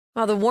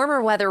Well, the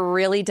warmer weather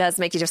really does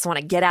make you just want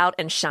to get out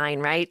and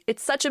shine, right?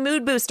 It's such a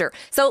mood booster.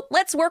 So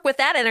let's work with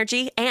that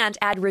energy and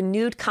add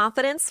renewed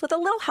confidence with a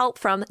little help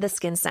from the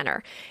Skin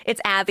Center. It's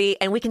Abby,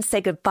 and we can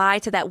say goodbye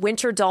to that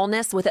winter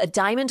dullness with a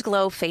Diamond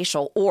Glow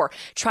facial, or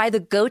try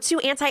the go-to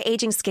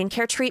anti-aging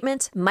skincare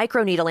treatment,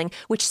 microneedling,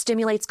 which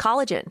stimulates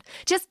collagen.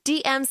 Just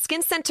DM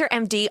Skin Center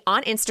MD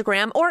on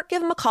Instagram or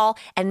give them a call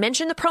and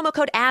mention the promo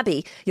code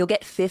Abby. You'll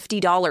get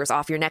 $50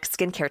 off your next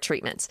skincare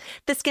treatment.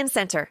 The Skin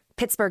Center,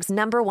 Pittsburgh's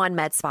 #1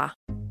 med spa.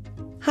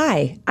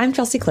 Hi, I'm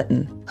Chelsea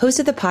Clinton, host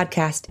of the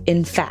podcast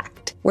In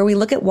Fact, where we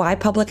look at why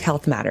public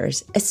health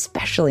matters,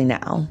 especially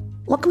now.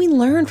 What can we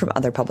learn from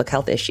other public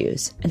health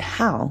issues, and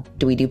how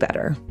do we do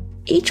better?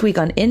 Each week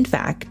on In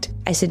Fact,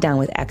 I sit down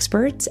with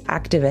experts,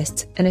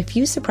 activists, and a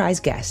few surprise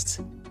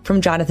guests,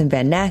 from Jonathan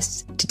Van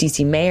Ness to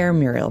DC Mayor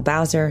Muriel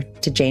Bowser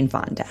to Jane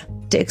Fonda,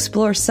 to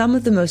explore some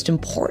of the most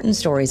important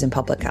stories in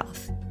public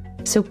health.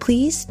 So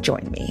please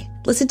join me.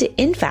 Listen to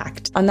In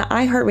Fact on the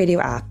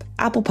iHeartRadio app,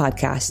 Apple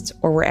Podcasts,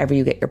 or wherever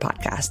you get your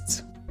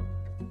podcasts.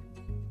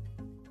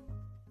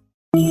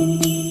 Oh,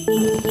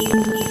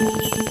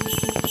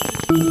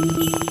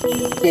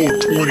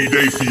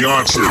 20-day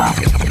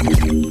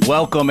fiance.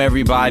 Welcome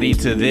everybody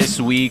to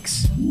this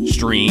week's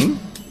stream.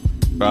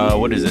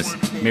 What is this?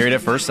 Married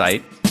at First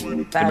Sight.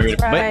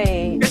 That's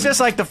right. It's just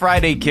like the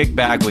Friday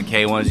kickback with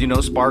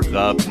K1s, spark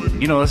up.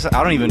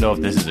 I don't even know if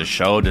this is a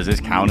show. Does this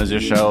count as a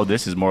show?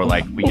 This is more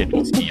like we get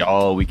to see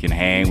y'all. We can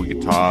hang. We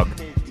can talk.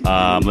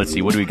 Let's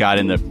see. What do we got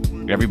in the...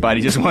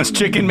 Everybody just wants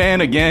Chicken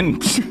Man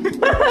again.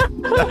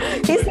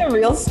 He's the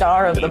real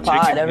star of the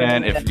pod.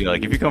 Man, if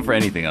you come for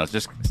anything else,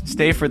 just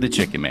stay for the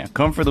Chicken Man.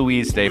 Come for the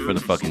weed, stay for the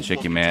fucking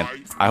Chicken Man.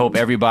 I hope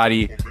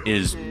everybody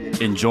is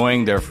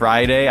enjoying their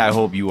Friday. I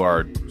hope you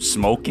are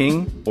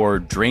smoking or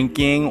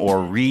drinking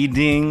or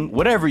reading,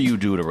 whatever you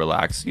do to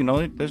relax.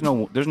 There's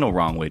no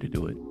wrong way to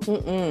do it.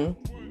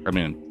 I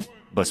mean,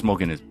 but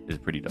smoking is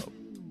pretty dope.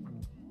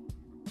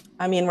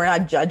 I mean, we're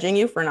not judging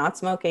you for not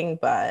smoking,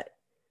 but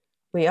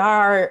we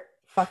are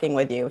fucking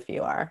with you if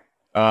you are.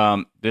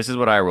 This is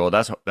what I rolled.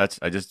 That's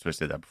I just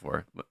twisted that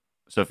before.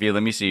 Sophia,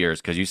 let me see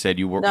yours, because you said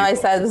you were. No, I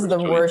said this is the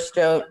worst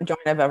joint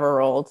I've ever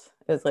rolled.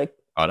 It was like,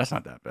 oh, that's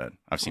not that bad.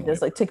 I've seen it.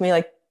 Just took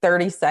me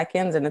 30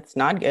 seconds, and it's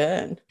not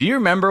good. Do you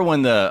remember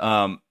when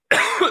the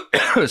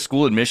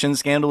school admission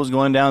scandal was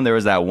going down? There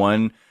was that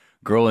one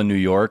girl in New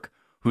York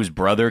whose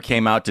brother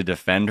came out to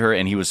defend her,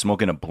 and he was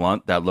smoking a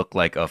blunt that looked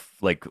like a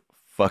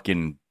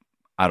fucking,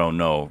 I don't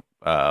know,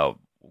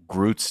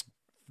 Groot's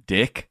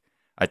dick,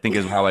 I think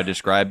is how I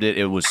described it.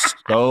 It was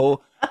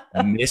so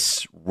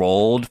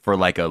misrolled for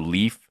like a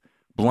leaf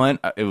blunt.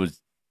 It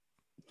was,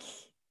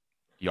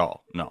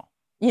 y'all, no.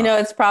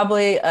 It's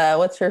probably,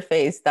 what's her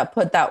face that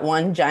put that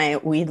one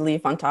giant weed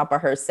leaf on top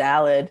of her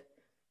salad.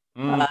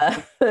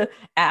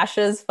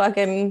 Ash's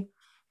fucking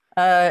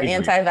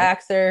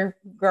anti-vaxxer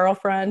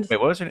girlfriend.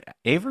 Wait, what was it?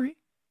 Avery?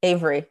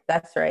 Avery,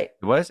 that's right.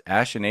 It was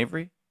Ash and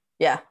Avery?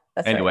 Yeah,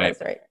 that's anyway, right.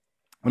 That's right.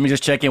 Let me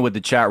just check in with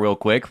the chat real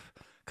quick,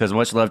 because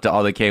much love to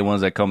all the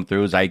K1s that come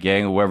through, Zy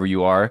Gang, whoever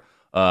you are.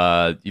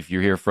 If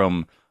you're here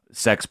from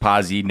Sex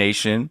Posse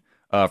Nation,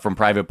 from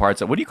Private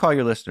Parts. What do you call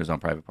your listeners on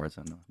Private Parts?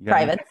 I know.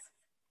 Privates.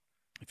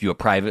 If you a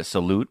private,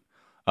 salute.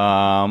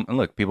 And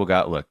look,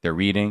 they're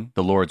reading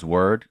the Lord's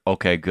Word.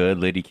 Okay, good.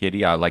 Liddy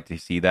Kitty, I'd like to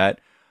see that.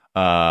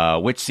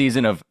 Which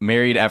season of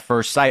Married at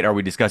First Sight are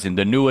we discussing?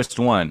 The newest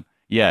one.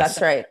 Yes.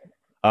 That's right.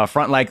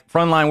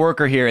 Frontline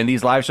worker here, and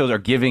these live shows are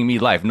giving me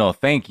life. No,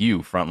 thank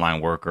you,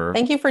 frontline worker.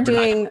 Thank you for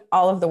doing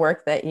all of the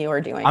work that you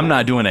are doing. I'm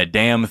not doing a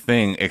damn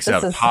thing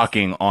except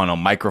talking on a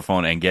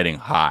microphone and getting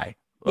high.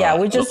 Yeah,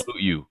 we just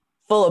you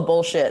full of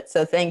bullshit.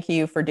 So thank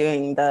you for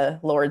doing the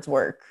Lord's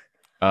work.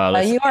 You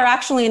are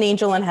actually an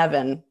angel in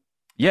heaven.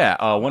 Yeah,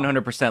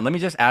 100%. Let me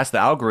just ask the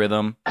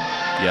algorithm.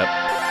 Yep,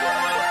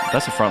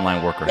 that's a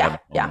frontline worker.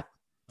 Yeah.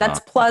 That's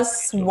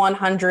plus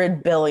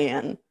 100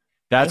 billion.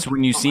 That's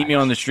when you see me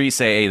on the street,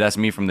 say, hey, that's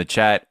me from the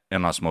chat,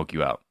 and I'll smoke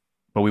you out.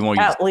 But we won't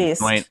use the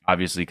joint,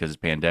 obviously, because it's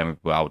pandemic,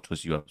 but I'll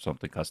twist you up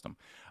something custom.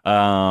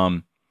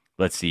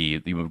 Let's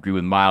see. You agree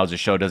with Miles, the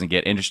show doesn't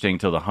get interesting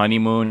until the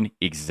honeymoon.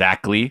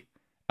 Exactly.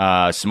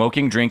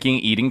 Smoking, drinking,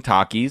 eating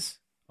Takis.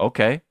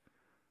 Okay.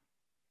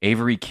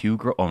 Avery Q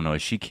girl. Oh, no,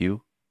 is she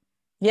Q?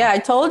 Yeah, I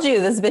told you,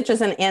 this bitch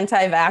is an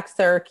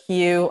anti-vaxxer,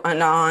 Q,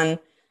 anon.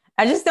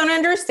 I just don't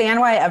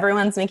understand why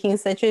everyone's making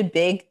such a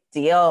big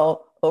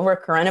deal over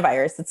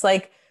coronavirus. It's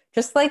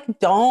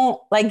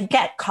don't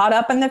get caught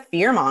up in the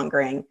fear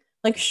mongering.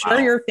 Sure,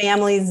 your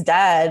family's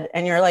dead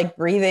and you're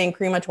breathing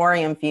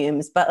crematorium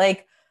fumes, but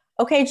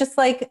okay, just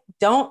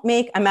don't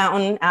make a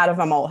mountain out of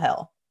a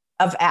molehill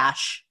of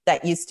ash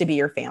that used to be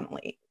your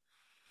family.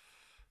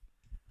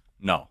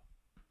 No.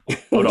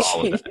 No to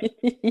all of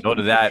that. No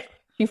to that.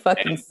 She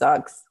fucking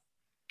sucks.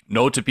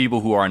 No to people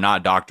who are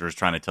not doctors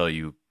trying to tell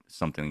you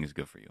something is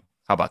good for you.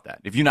 How about that?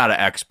 If you're not an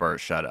expert,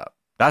 shut up.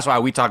 That's why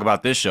we talk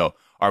about this show.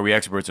 Are we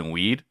experts in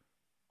weed?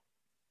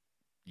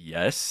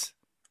 Yes.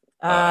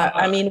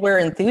 We're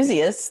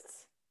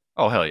enthusiasts.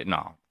 Oh, hell yeah.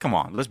 No, come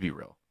on. Let's be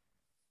real.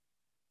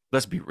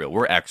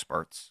 We're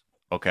experts.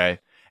 Okay.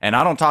 And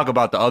I don't talk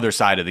about the other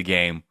side of the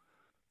game,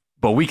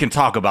 but we can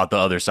talk about the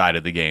other side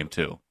of the game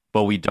too.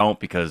 But we don't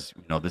because,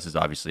 this is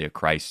obviously a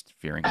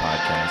Christ-fearing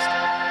podcast,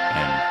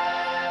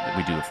 and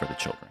we do it for the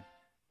children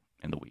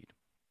and the weed.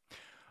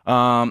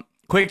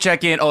 Quick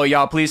check-in. Oh,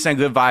 y'all, please send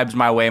good vibes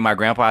my way. My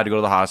grandpa had to go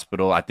to the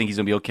hospital. I think he's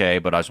going to be okay,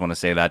 but I just want to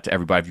say that to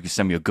everybody. If you can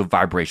send me a good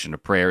vibration, a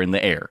prayer in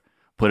the air,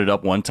 put it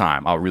up one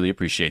time. I'll really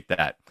appreciate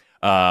that.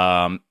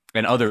 And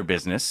other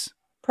business.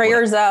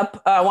 Prayers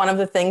up. One of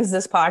the things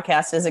this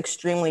podcast is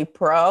extremely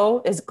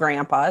pro is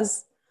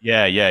grandpas.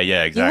 Yeah,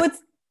 exactly.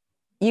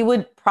 You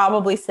would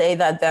probably say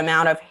that the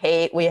amount of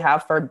hate we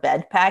have for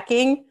bed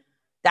packing,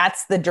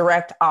 that's the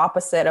direct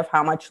opposite of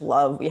how much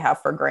love we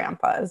have for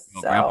grandpas.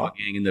 So. Grandpa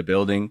gang in the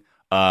building.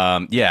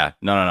 No.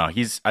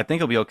 I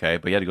think he'll be okay,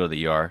 but he had to go to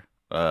the ER.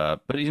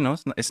 But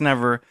it's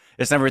never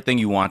a thing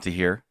you want to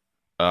hear.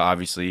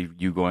 Obviously,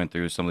 you going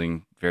through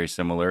something very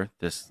similar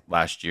this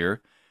last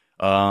year.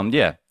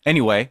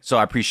 Anyway, so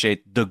I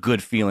appreciate the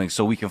good feeling,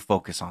 so we can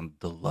focus on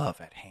the love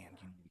at hand.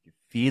 We can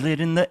feel it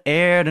in the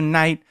air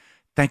tonight.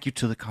 Thank you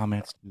to the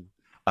comments too.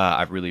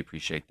 I really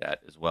appreciate that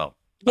as well.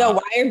 Yo,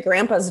 why are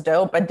grandpas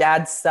dope but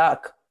dads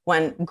suck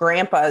when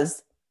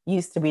grandpas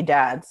used to be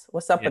dads?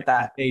 What's up with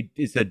that?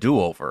 It's a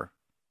do-over.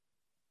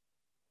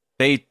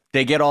 They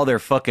get all their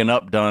fucking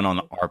up done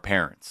on our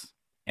parents,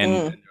 and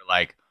they're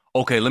like,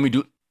 okay, let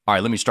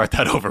me start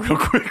that over real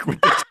quick with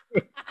this.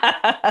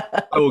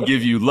 I will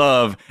give you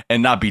love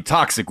and not be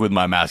toxic with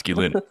my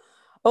masculinity.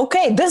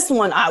 Okay, this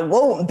one I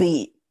won't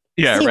beat.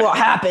 Yeah, See right. what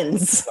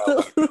happens.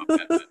 Kind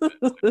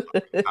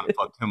of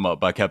fucked him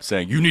up. I kept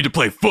saying, you need to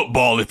play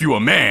football if you're a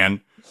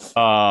man.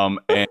 And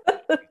it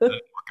didn't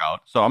work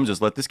out. So I'm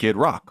just let this kid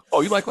rock.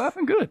 Oh, you like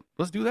laughing? Good.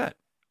 Let's do that.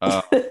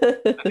 I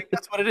think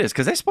that's what it is.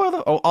 Because they spoil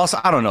also,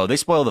 I don't know. They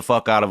spoil the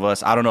fuck out of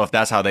us. I don't know if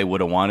that's how they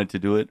would have wanted to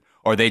do it.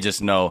 Or they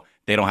just know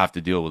they don't have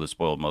to deal with a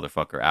spoiled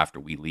motherfucker after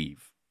we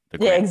leave.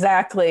 Yeah,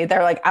 exactly.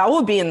 They're like, I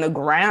will be in the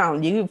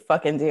ground. You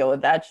fucking deal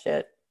with that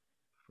shit.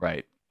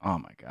 Right. Oh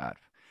my God.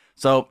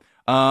 So,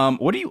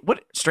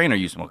 what strain are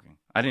you smoking?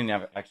 I didn't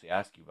actually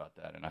ask you about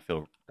that, and I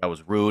feel that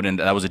was rude, and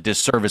that was a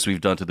disservice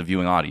we've done to the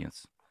viewing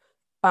audience.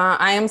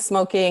 I am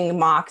smoking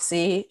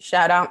Moxie.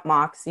 Shout out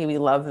Moxie. We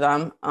love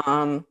them.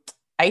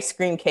 Ice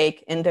cream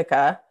cake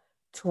indica,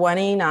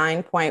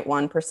 29.1%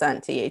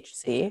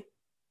 THC.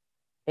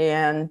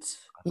 And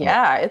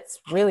yeah,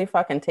 it's really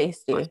fucking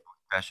tasty.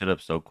 That shit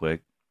up so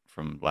quick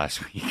from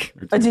last week.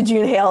 Did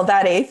you inhale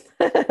that eighth?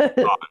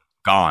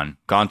 Gone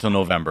till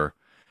November.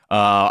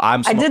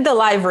 I did the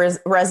live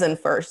resin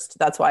first.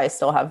 That's why I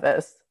still have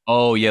this.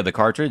 Oh yeah, the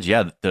cartridge.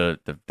 Yeah, the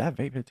that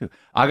vape too.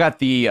 I got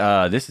the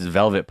this is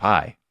Velvet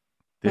Pie.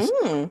 This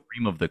is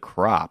cream of the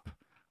crop.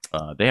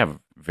 They have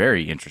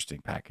very interesting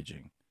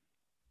packaging.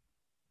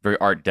 Very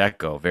Art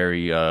Deco,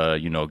 very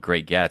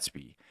Great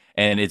Gatsby.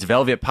 And it's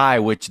Velvet Pie,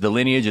 which the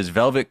lineage is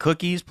velvet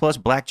cookies plus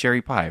black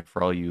cherry pie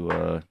for all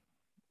you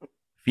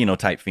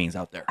phenotype fiends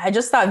out there. I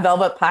just thought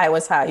velvet pie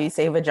was how you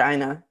say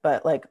vagina,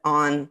 but like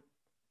on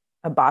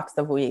a box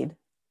of weed.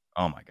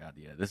 Oh my God,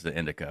 yeah. This is an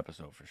indica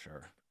episode for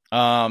sure.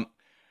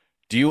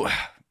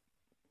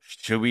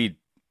 Should we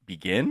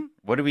begin?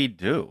 What do we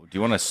do? Do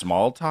you want a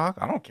small talk?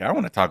 I don't care. I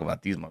want to talk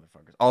about these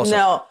motherfuckers. Also,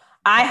 no,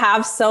 I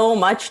have so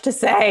much to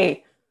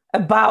say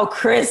about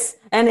Chris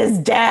and his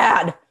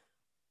dad.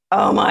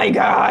 Oh my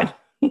God.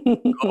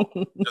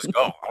 Just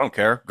go. I don't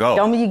care. Go.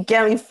 Don't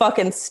get me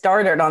fucking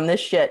started on this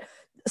shit.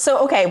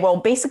 So, okay, well,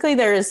 basically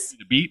there's...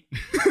 The beat?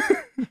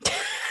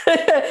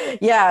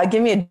 Yeah,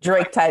 give me a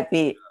Drake type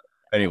beat.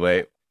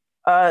 Anyway.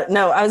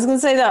 No, I was going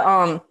to say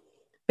that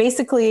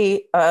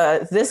basically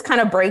this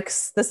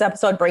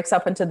episode breaks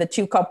up into the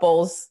two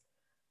couples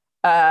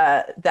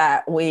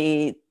that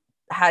we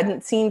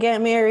hadn't seen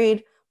get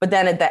married. But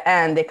then at the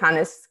end, they kind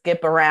of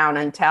skip around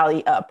and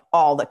tally up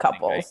all the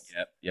couples.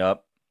 Okay.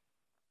 Yep.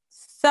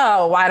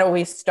 So why don't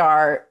we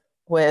start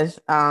with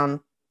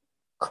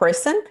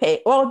Chris and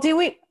Paige? Well, do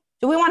we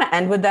want to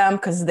end with them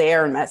because they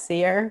are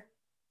messier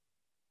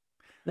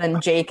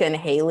than Jake and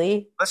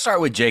Haley? Let's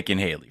start with Jake and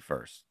Haley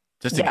first,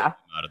 just to get them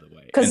out of the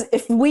way. Because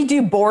if we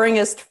do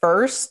boringest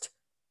first,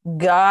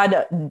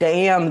 God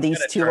damn, these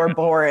two are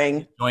boring.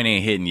 The joint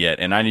ain't hitting yet,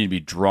 and I need to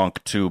be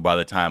drunk too by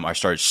the time I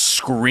start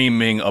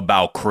screaming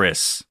about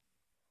Chris.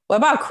 What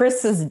about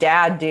Chris's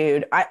dad,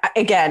 dude?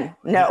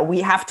 No,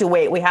 we have to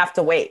wait. We have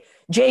to wait.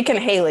 Jake and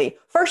Haley.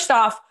 First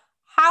off,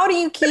 how do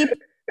you keep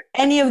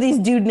any of these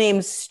dude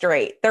names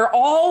straight? They're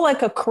all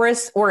like a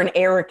Chris or an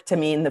Eric to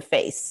me in the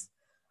face.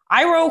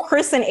 I wrote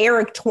Chris and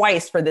Eric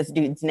twice for this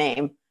dude's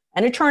name,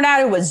 and it turned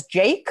out it was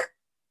Jake.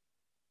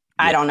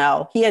 Yeah. I don't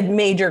know. He had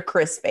major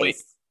Chris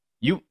face.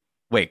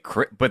 Wait,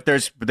 Chris, but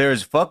there's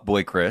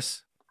fuckboy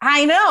Chris.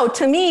 I know.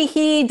 To me,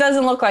 he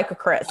doesn't look like a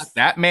Chris.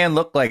 That man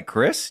looked like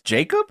Chris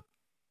Jacob?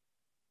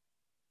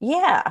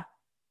 Yeah.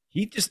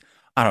 He just,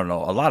 I don't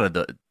know. A lot of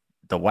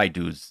the white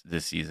dudes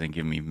this season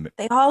give me...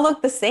 They all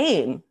look the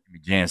same.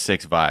 Jan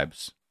 6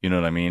 vibes. You know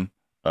what I mean?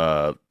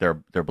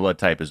 Their blood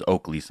type is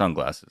Oakley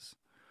sunglasses.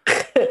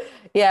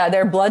 Yeah,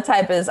 their blood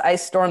type is I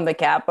stormed the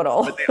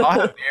Capitol. But they all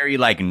have very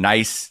like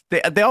nice.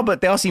 They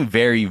all seem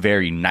very,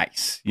 very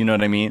nice. You know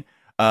what I mean?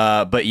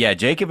 But yeah,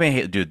 Jacob and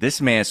Haley, dude,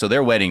 this man. So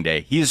their wedding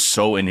day, he is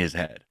so in his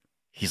head.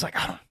 He's like,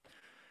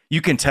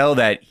 you can tell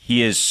that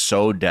he is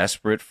so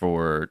desperate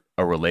for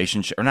a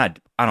relationship, or not.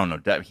 I don't know.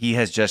 That he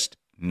has just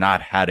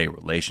not had a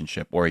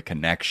relationship or a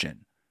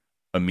connection,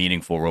 a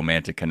meaningful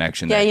romantic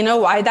connection. Yeah, you know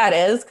why that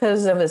is?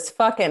 Because of his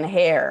fucking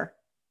hair.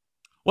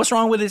 What's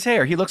wrong with his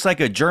hair? He looks like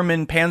a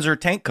German Panzer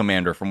tank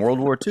commander from World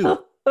War II.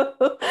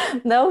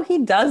 No, he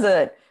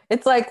doesn't.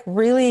 It's like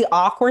really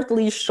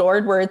awkwardly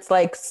short where it's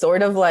like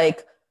sort of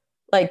like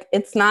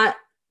it's not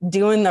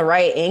doing the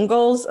right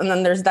angles. And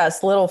then there's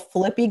this little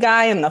flippy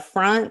guy in the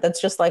front that's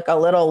just like a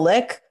little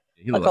lick.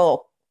 Like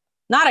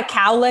not a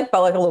cow lick, but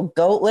like a little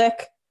goat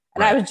lick.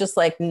 And I was just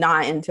like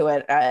not into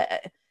it.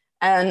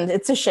 And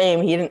it's a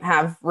shame he didn't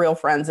have real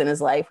friends in his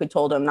life who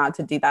told him not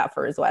to do that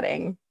for his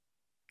wedding.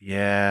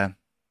 Yeah.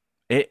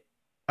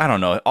 I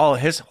don't know.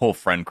 His whole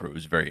friend crew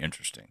is very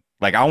interesting.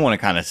 Like, I want to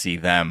kind of see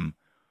them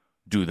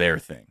do their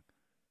thing.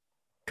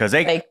 Because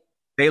they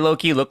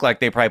low-key look like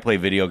they probably play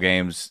video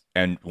games,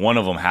 and one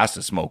of them has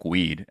to smoke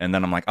weed. And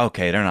then I'm like,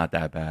 okay, they're not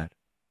that bad.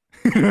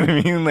 You know what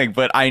I mean? Like,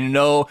 but I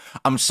know,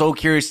 I'm so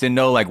curious to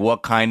know, like,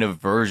 what kind of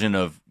version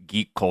of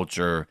geek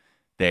culture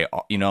they,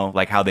 you know,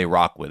 like how they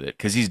rock with it.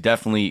 Because he's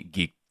definitely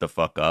geeked the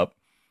fuck up.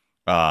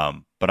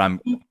 But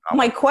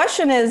my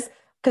question is,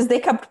 because they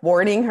kept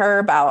warning her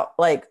about,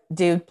 like,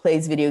 dude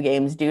plays video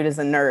games, dude is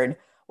a nerd.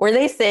 Were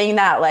they saying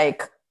that,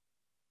 like,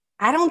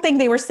 I don't think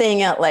they were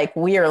saying it like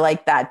we're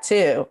like that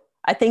too.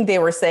 I think they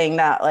were saying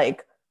that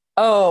like,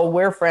 oh,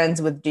 we're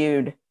friends with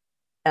dude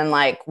and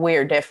like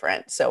we're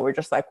different. So we're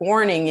just like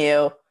warning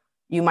you,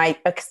 you might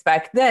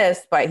expect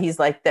this, but he's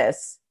like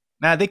this.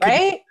 Nah, they could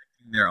be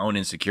their own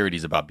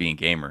insecurities about being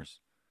gamers.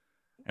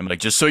 And like,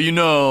 just so you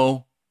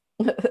know,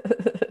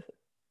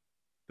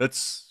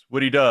 that's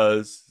what he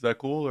does. Is that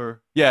cool?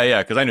 Or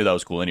yeah, because I knew that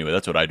was cool anyway.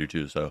 That's what I do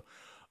too. So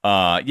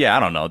yeah, I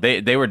don't know.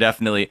 They were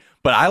definitely,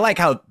 but I like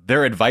how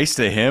their advice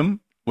to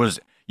him was,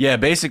 yeah,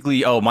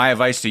 basically, oh, my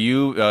advice to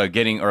you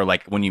or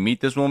like when you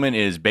meet this woman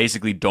is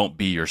basically don't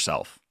be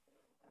yourself.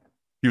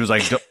 He was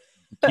like, don't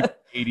keep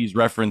 80s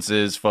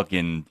references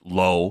fucking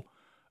low.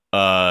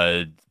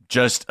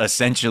 Just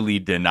essentially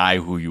deny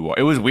who you are.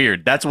 It was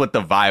weird. That's what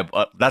the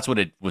vibe, that's what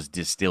it was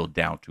distilled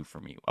down to for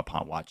me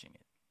upon watching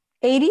it.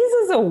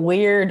 80s is a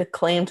weird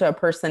claim to a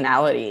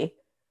personality.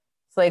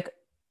 It's like,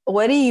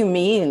 what do you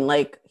mean?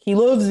 Like, he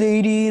loves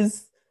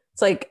 80s.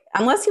 It's like,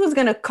 unless he was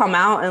going to come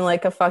out in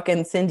like a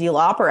fucking Cyndi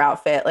Lauper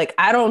outfit, like,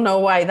 I don't know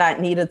why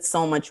that needed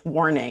so much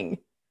warning.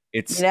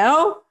 It's, you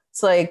know,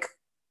 it's like,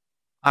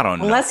 I don't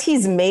know. Unless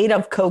he's made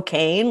of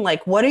cocaine,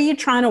 like, what are you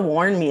trying to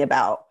warn me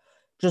about?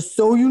 Just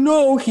so you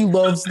know, he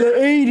loves the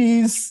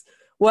 80s.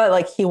 What,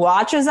 like, he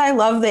watches I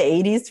Love the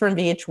 80s from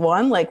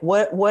VH1? Like,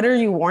 what are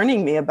you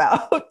warning me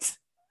about?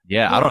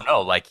 Yeah, I don't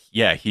know. Like,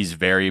 yeah, he's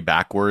very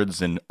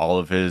backwards in all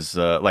of his,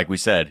 like we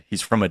said,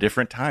 he's from a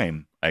different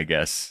time, I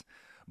guess.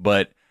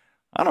 But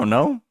I don't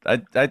know.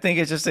 I think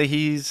it's just that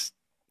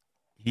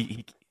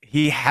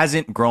he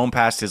hasn't grown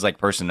past his like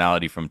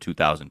personality from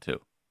 2002.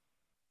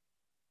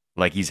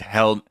 Like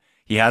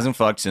he hasn't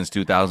fucked since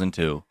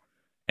 2002.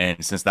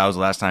 And since that was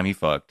the last time he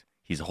fucked,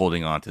 he's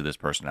holding on to this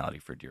personality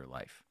for dear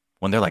life.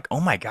 When they're like, oh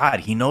my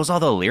God, he knows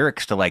all the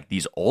lyrics to like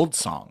these old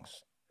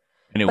songs.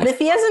 But if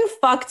he hasn't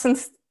fucked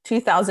since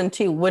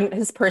 2002, wouldn't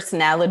his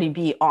personality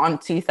be on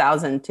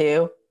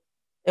 2002?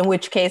 In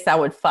which case I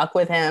would fuck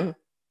with him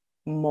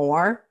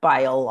more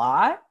by a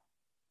lot.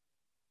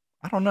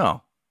 I don't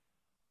know.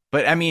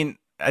 But I mean,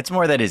 it's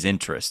more that his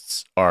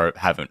interests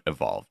haven't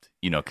evolved,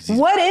 you know, because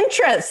what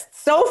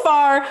interests? So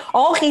far,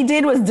 all he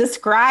did was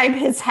describe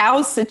his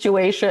house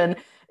situation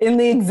in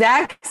the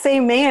exact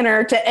same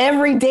manner to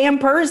every damn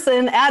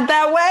person at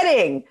that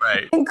wedding,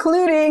 right,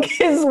 including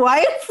his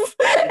wife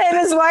and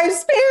his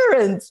wife's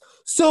parents.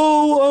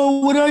 So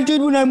what I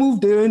did when I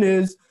moved in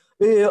is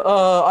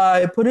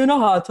I put in a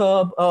hot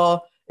tub,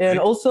 and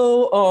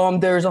also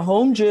there's a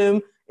home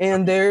gym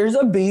and there's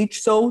a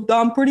beach, so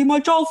I'm pretty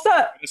much all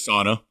set. A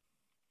sauna.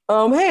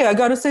 Hey, I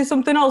gotta say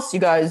something else,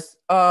 you guys.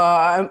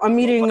 I'm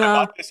meeting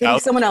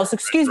someone else.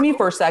 Excuse me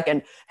for a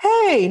second.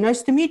 Hey,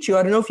 nice to meet you.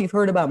 I don't know if you've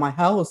heard about my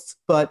house,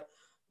 but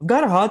I've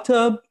got a hot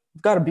tub,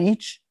 I've got a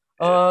beach.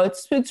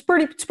 It's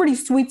pretty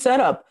sweet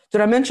setup.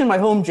 Did I mention my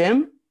home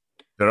gym?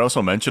 Did I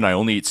also mention I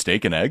only eat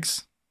steak and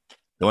eggs?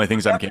 The only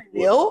things I'm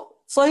capable.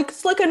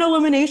 It's like an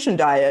elimination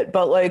diet,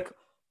 but like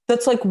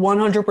that's like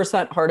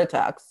 100% heart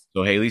attacks.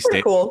 So Haley,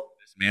 stay cool.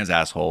 This man's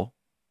asshole.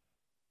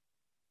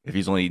 If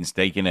he's only eating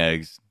steak and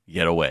eggs,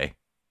 get away.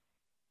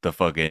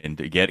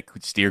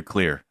 Steer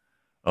clear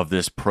of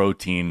this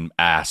protein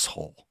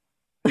asshole.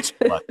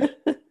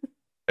 It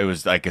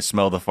was like I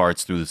smell the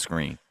farts through the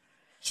screen.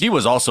 She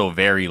was also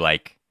very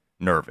like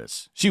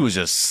nervous. She was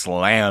just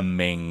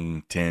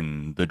slamming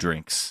the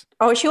drinks.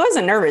 Oh, she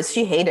wasn't nervous.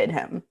 She hated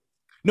him.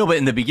 No, but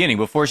in the beginning,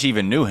 before she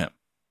even knew him.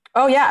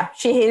 Oh yeah,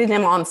 she hated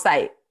him on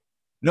sight.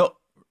 No.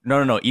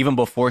 Even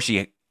before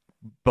she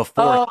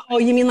before. Oh,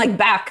 you mean like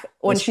back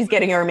when she's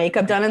getting her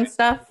makeup done and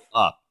stuff?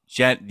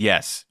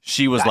 Yes,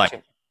 she was Gotcha.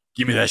 like,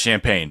 "Give me that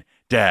champagne,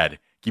 Dad.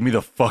 Give me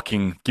a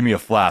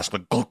flask."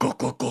 Like, glug, glug,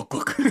 glug, glug,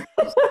 glug.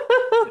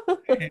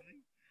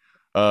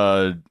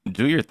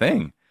 Do your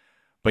thing.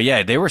 But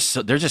yeah, they're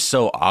just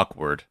so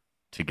awkward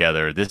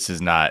together. This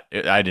is not.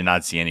 I did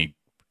not see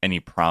any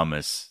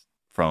promise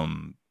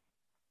from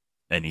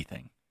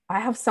anything. I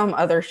have some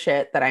other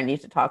shit that I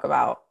need to talk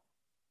about.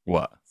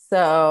 What?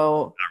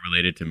 So Not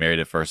related to Married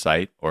at First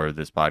Sight or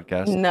this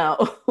podcast? no,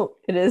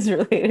 it is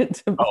related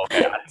to. Oh, okay.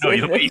 I didn't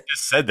know the way you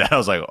just said that. I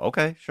was like,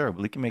 okay, sure,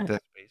 we can make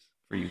that space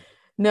for you.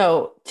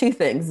 No, two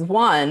things.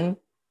 One,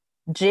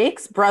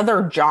 Jake's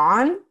brother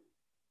John,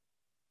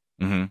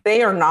 Mm-hmm.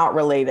 they are not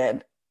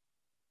related.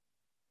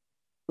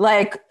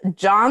 Like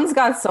John's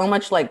got so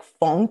much like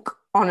funk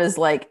on his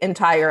like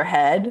entire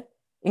head,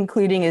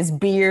 including his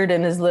beard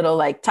and his little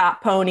like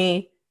top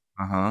pony.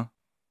 Uh-huh.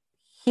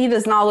 He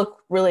does not look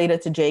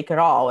related to Jake at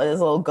all with his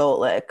little goat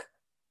lick.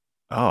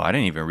 Oh, I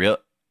didn't even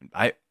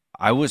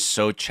I was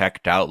so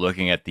checked out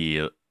looking at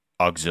the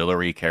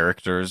auxiliary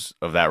characters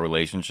of that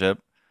relationship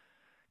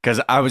because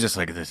I was just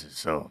like,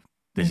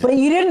 But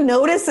you didn't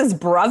notice his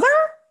brother?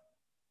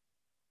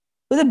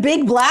 With a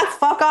big black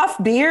fuck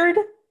off beard?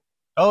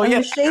 oh And yeah,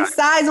 a shaved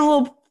sides and a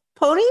little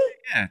pony?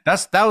 yeah.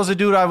 That was a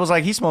dude. I was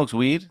like, he smokes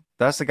weed.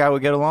 That's the guy we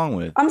get along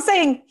with. I'm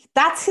saying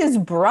that's his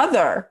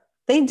brother.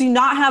 They do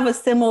not have a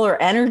similar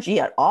energy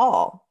at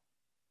all.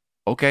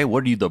 Okay,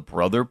 what are you, the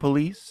brother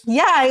police?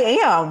 Yeah, I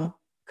am.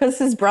 Because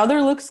his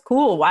brother looks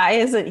cool. Why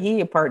isn't he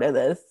a part of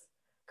this?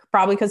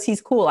 Probably because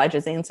he's cool. I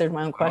just answered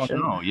my own question.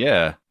 Oh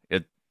yeah.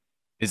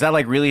 Is that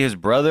like really his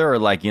brother or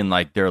like in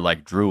like they're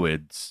like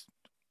druids,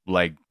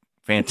 like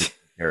fantasy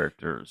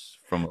characters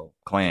from a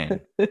clan?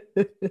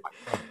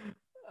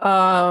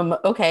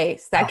 Okay,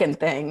 second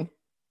thing.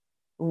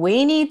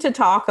 We need to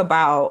talk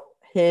about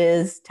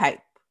his type.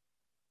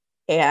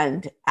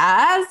 And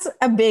as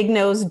a big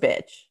nose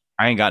bitch,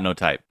 I ain't got no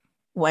type.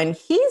 when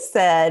he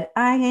said,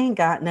 I ain't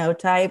got no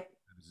type,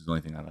 This is the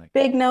only thing I like.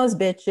 big nose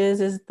bitches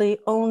is the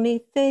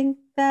only thing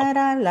that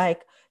I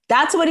like.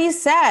 That's what he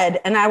said.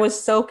 And I was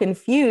so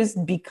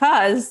confused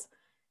because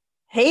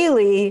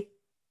Haley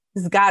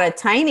has got a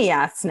tiny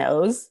ass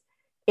nose.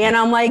 And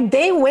I'm like,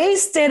 they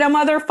wasted a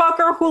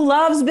motherfucker who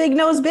loves big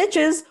nose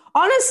bitches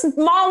on a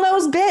small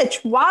nose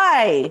bitch.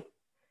 Why?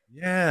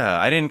 Yeah,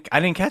 I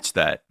didn't catch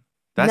that.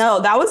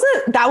 No, that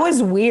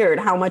was weird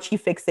how much he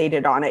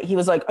fixated on it. He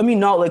was like, I mean,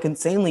 not like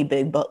insanely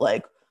big, but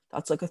like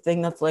that's like a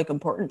thing that's like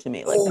important to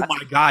me. Like, Oh that's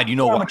my God, you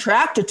know what I'm what?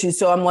 attracted to.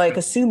 So I'm like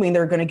assuming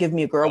they're gonna give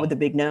me a girl with a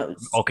big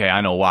nose. Okay,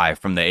 I know why.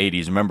 From the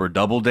 80s. Remember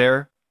Double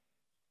Dare?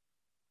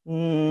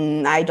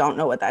 I don't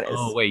know what that is.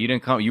 Oh wait, you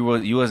didn't come. You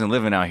wasn't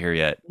living out here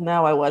yet.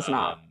 No, I was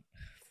not.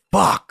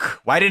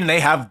 Fuck. Why didn't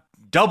they have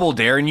Double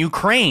Dare in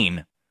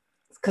Ukraine?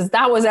 Because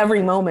that was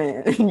every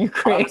moment in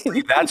Ukraine.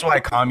 Honestly, that's why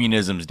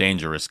communism's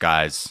dangerous,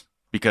 guys.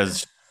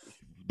 Because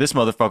this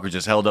motherfucker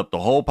just held up the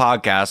whole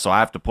podcast, so I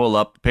have to pull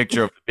up the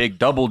picture of the big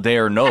Double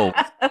Dare note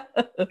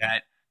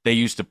that they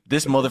used to.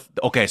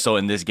 Okay, so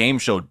in this game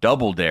show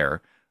Double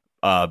Dare,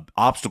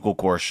 obstacle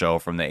course show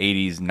from the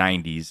 80s,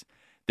 90s,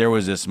 there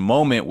was this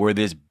moment where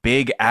this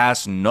big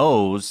ass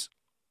nose.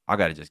 I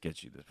gotta just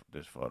get you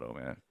this photo,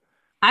 man.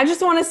 I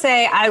just want to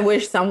say, I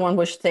wish someone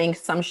would think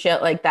some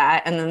shit like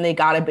that, and then they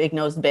got a big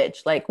nose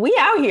bitch. Like, we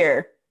out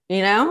here,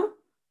 you know?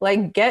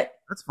 Like,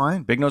 That's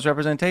fine. Big nose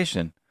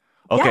representation.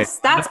 Okay. Yes,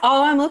 that's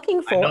all I'm looking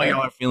I for. know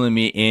y'all are feeling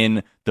me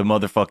in the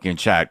motherfucking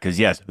chat because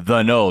yes,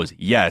 the nose.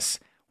 Yes,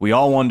 we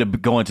all wanted to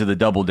go into the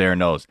Double Dare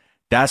nose.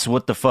 That's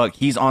what the fuck.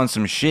 He's on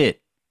some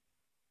shit.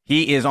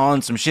 He is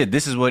on some shit.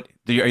 This is what.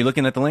 Are you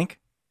looking at the link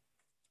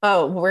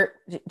Oh,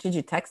 did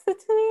you text it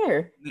to me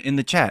or? in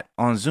the chat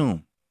on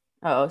Zoom?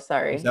 Oh,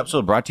 sorry. This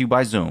episode brought to you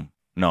by Zoom.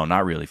 No,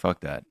 not really.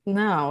 Fuck that.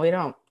 No, we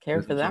don't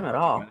care for them at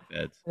all.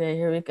 Okay,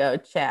 here we go.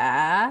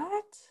 Chat.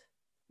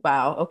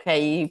 Wow.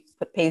 Okay, you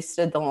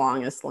pasted the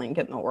longest link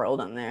in the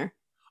world in there.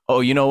 Oh,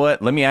 you know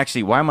what? Let me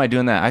actually. Why am I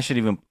doing that? I should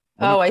even.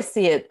 Oh, I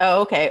see it.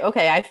 Oh, okay.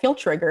 Okay, I feel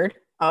triggered.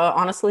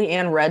 Honestly,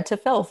 and red to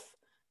filth.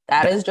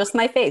 That is just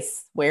my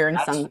face wearing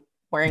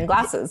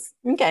glasses.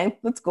 Okay,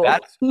 that's cool.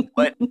 That's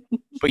what.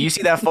 But you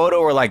see that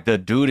photo where like the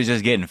dude is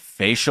just getting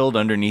facialed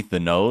underneath the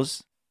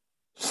nose.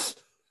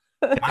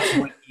 That's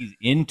what he's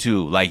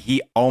into. Like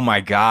oh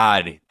my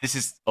God, this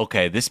is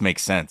okay. This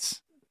makes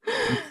sense,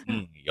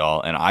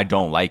 y'all, and I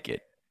don't like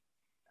it.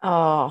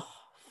 Oh,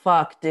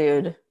 fuck,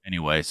 dude.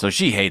 Anyway, so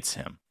she hates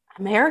him.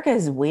 America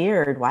is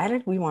weird. Why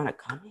did we want to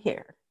come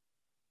here?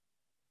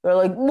 They're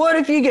like, what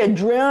if you get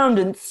drowned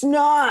in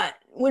snot?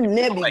 Wouldn't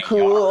that be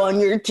cool on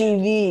your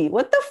TV?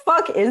 What the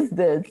fuck is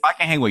this? If I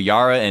can hang with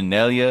Yara and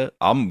Nelia,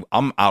 I'm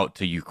out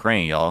to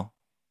Ukraine, y'all.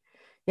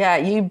 Yeah,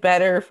 you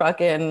better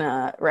fucking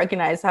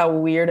recognize how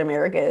weird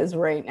America is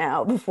right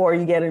now before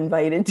you get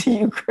invited to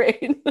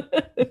Ukraine.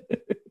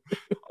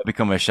 I'll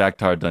become a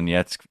Shakhtar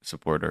Donetsk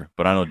supporter,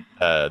 but I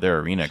know their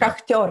arena.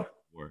 Shakhtar.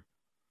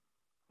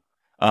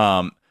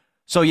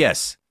 So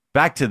yes,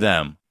 back to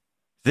them.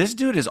 This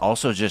dude is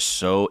also just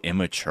so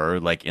immature,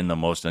 like in the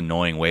most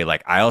annoying way.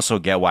 Like I also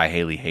get why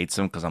Haley hates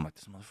him because I'm like,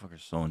 this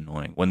motherfucker's so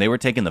annoying. When they were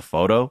taking the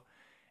photo,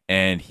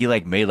 and he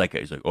like made like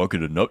he's like, oh, I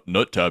could have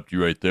nut tapped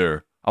you right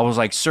there. I was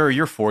like, sir,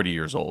 you're 40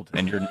 years old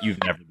and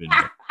you've never been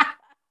here.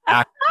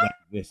 Act like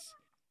this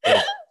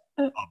is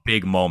a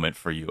big moment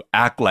for you.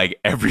 Act like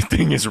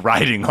everything is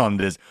riding on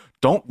this.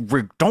 Don't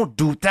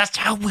do. That's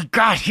how we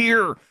got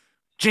here,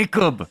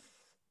 Jacob.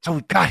 That's how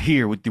we got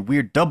here with the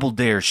weird double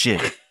dare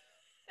shit.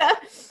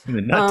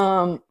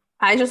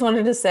 I just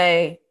wanted to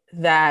say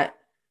that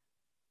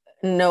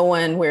no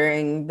one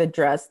wearing the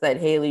dress that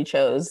Haley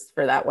chose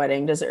for that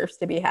wedding deserves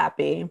to be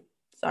happy.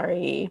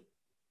 Sorry.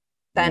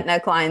 That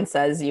neckline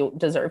says you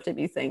deserve to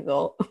be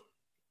single.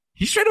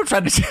 He straight up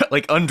tried to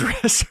like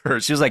undress her.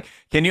 She was like,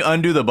 can you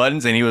undo the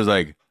buttons? And he was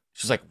like,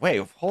 she's like,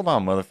 wait, hold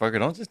on, motherfucker.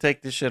 Don't just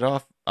take this shit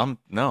off.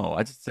 No,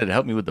 I just said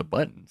help me with the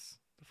buttons.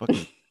 The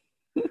fucking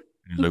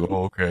He's like,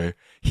 oh, okay.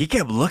 He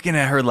kept looking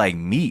at her like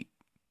meat.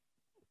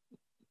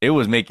 It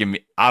was making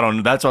me, I don't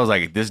know. That's why I was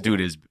like, this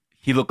dude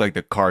he looked like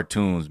the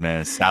cartoons,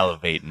 man,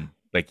 salivating.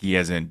 Like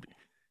he's been,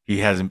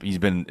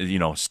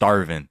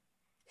 starving.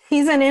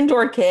 He's an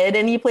indoor kid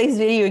and he plays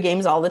video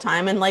games all the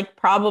time. And like,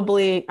 he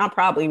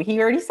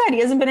already said he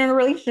hasn't been in a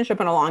relationship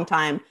in a long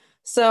time.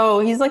 So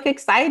he's like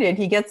excited.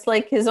 He gets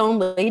like his own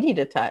lady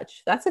to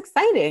touch. That's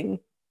exciting.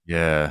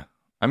 Yeah.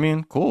 I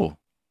mean, cool.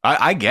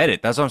 I get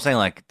it. That's what I'm saying.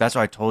 Like, that's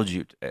what I told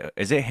you.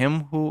 Is it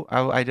him who I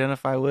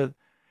identify with?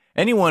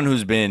 Anyone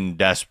who's been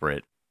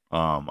desperate.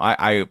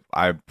 I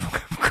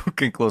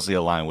can closely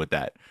align with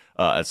that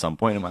at some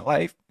point in my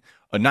life.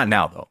 Not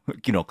now though,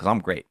 because I'm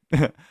great.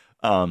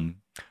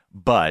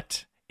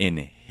 But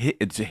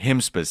it's him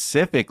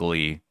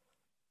specifically,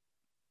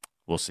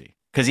 we'll see.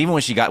 Because even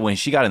when she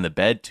got in the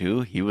bed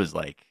too, he was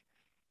like,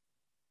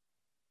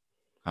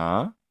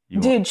 "Huh?"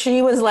 Dude,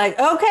 she was like,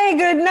 "Okay,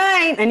 good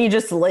night," and he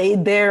just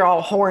laid there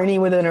all horny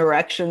with an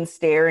erection,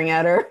 staring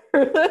at her.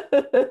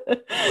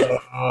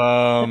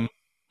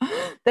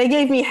 They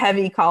gave me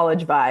heavy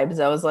college vibes.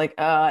 I was like,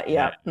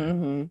 yeah.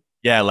 Mm-hmm.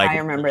 Yeah, like I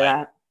remember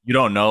that. You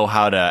don't know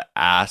how to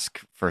ask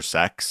for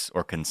sex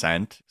or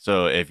consent.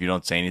 So if you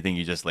don't say anything,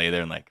 you just lay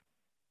there and like.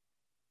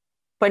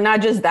 But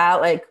not just that,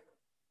 like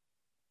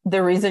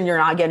the reason you're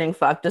not getting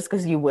fucked is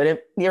because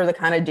you're the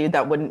kind of dude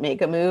that wouldn't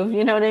make a move.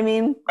 You know what I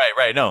mean?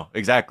 Right. No,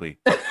 exactly.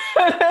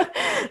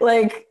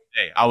 Like,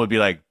 hey, I would be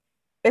like,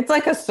 it's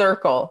like a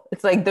circle.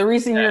 It's like the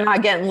reason you're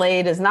not getting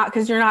laid is not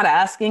because you're not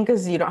asking,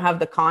 because you don't have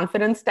the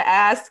confidence to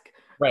ask.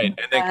 Right.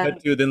 And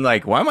then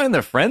like, why am I in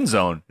the friend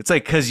zone? It's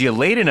like, because you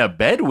laid in a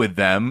bed with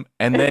them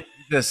and then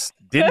you just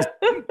didn't.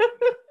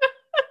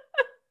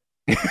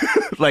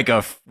 Like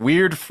a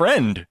weird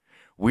friend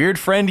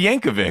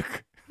Yankovic.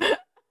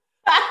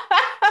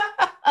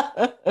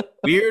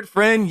 Weird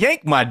friend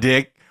yank my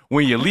dick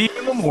when you leave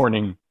in the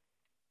morning.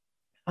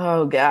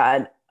 Oh,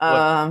 God. What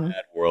a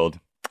bad world.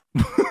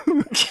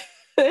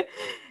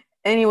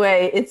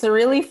 Anyway, it's a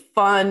really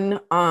fun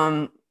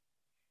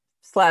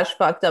 /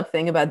 fucked up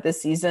thing about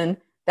this season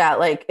that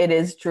like it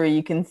is true.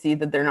 You can see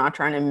that they're not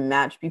trying to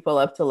match people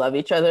up to love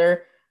each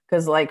other,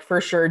 because like for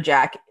sure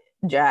Jake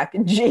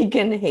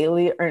and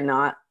Haley are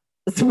not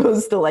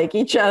supposed to like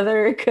each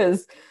other,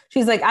 because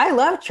she's like, I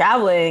love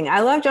traveling. I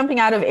love jumping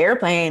out of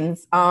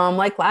airplanes.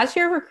 Like last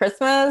year for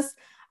Christmas,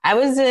 I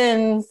was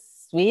in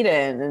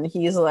Sweden and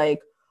he's like,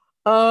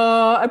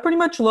 I pretty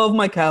much love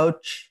my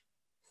couch.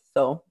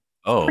 So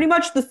pretty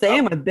much the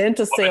same. I've been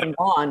to San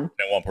Juan.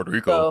 San Juan, Puerto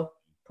Rico. So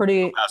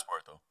pretty no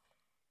passport though.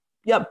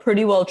 Yeah,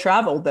 pretty well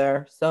traveled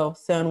there. So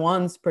San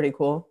Juan's pretty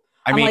cool.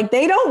 I'm like,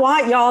 they don't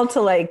want y'all to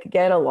like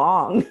get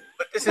along.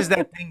 But this is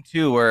that thing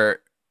too where,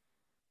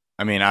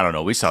 I mean, I don't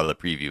know. We saw the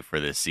preview for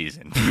this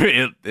season.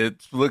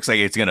 It looks like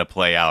it's going to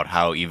play out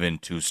how even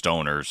two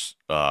stoners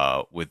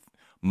with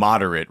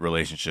moderate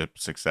relationship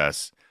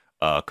success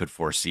could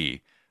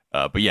foresee.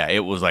 But yeah,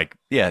 it was like,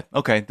 yeah,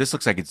 okay, this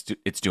looks like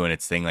it's doing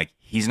its thing. Like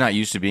he's not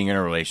used to being in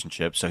a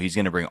relationship, so he's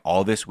going to bring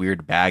all this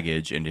weird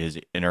baggage into his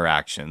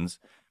interactions,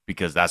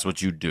 because that's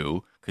what you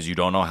do, because you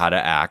don't know how to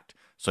act.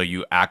 So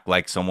you act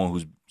like someone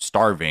who's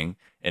starving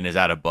and is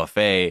at a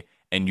buffet,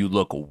 and you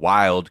look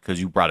wild because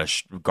you brought a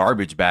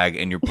garbage bag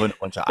and you're putting a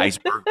bunch of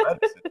iceberg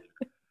lettuce in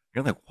there.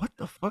 You're like, what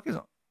the fuck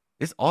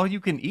it's all you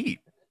can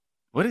eat?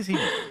 What is he?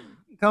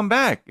 Come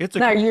back.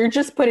 You're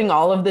just putting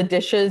all of the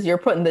dishes. You're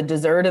putting the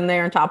dessert in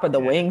there on top of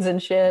the wings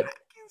and shit.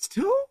 Napkins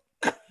too?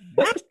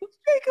 Napkins,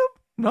 Jacob?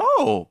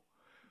 No.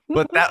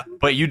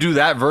 But you do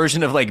that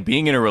version of like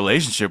being in a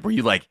relationship where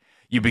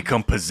you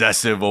become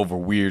possessive over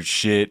weird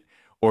shit,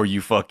 or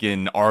you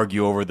fucking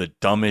argue over the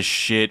dumbest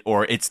shit,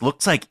 or it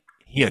looks like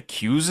he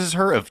accuses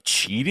her of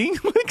cheating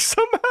like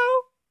somehow.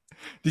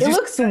 It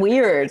looks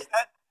weird.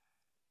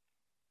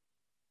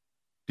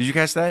 Did you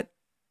catch that?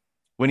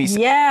 When he's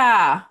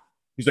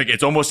like,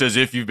 it's almost as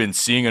if you've been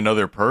seeing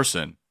another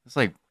person. It's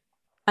like,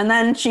 and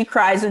then she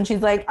cries and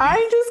she's like, I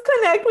just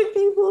connect with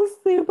people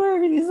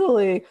super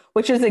easily,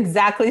 which is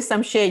exactly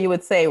some shit you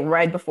would say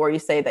right before you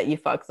say that you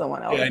fuck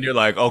someone else. Yeah, and you're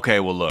like, okay,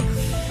 well, look,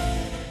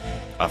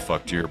 I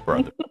fucked your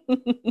brother.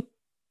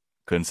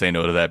 Couldn't say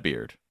no to that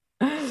beard.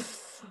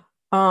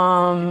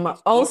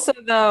 Also,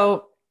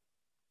 though,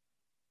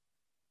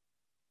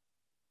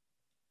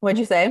 what'd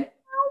you say?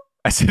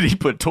 I said he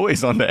put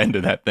toys on the end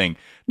of that thing.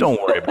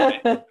 Don't worry about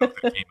it.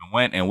 It came and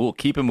went, and we'll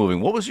keep it moving.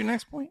 What was your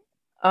next point?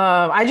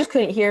 I just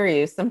couldn't hear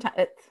you.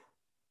 Sometimes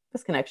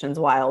this connection's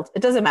wild.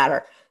 It doesn't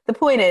matter. The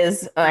point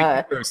is,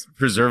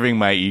 Preserving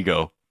my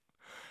ego.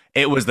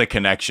 It was the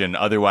connection.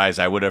 Otherwise,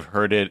 I would have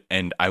heard it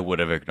and I would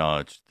have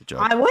acknowledged the joke.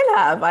 I would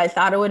have. I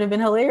thought it would have been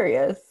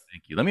hilarious.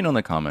 Thank you. Let me know in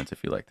the comments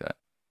if you like that.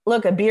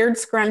 Look, a beard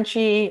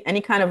scrunchie, any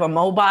kind of a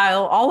mobile,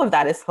 all of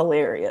that is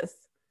hilarious.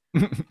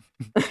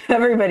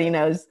 Everybody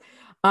knows.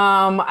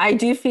 I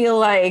do feel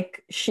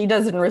like she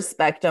doesn't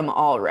respect him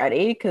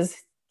already because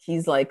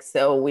he's like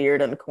so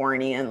weird and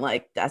corny and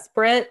like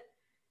desperate.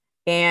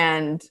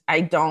 And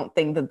I don't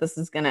think that this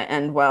is going to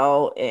end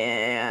well.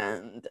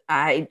 And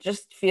I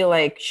just feel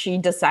like she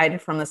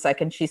decided from the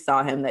second she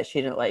saw him that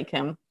she didn't like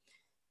him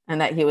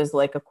and that he was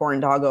like a corn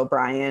dog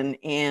O'Brien.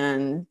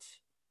 And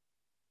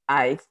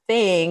I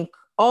think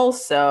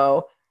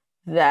also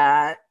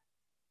that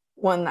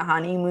when the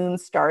honeymoon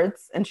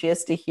starts and she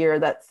has to hear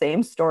that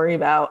same story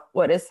about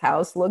what his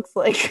house looks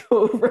like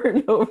over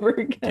and over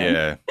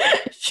again,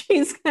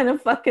 she's gonna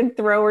fucking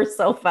throw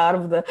herself out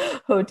of the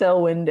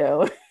hotel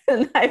window.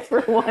 And I,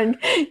 for one,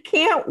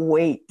 can't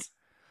wait.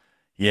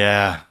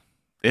 Yeah,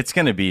 it's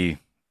gonna be,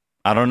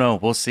 I don't know.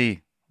 We'll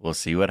see. We'll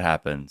see what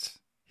happens.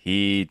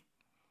 We'll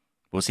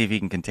see if he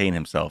can contain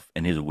himself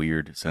and his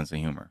weird sense of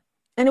humor.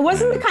 And it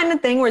wasn't the kind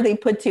of thing where they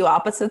put two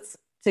opposites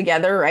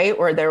together, right?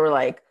 Where they were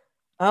like,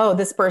 oh,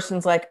 this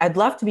person's like, I'd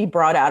love to be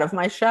brought out of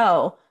my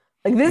shell.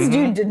 Like, this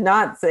dude did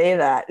not say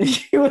that.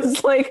 He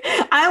was like,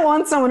 I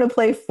want someone to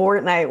play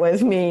Fortnite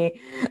with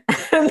me.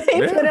 And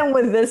they put him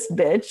with this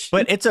bitch.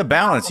 But it's a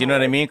balance, you know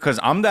what I mean? Because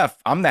I'm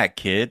that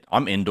kid.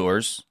 I'm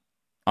indoors.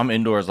 I'm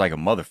indoors like a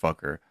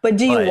motherfucker. But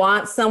do you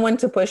want someone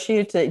to push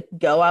you to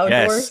go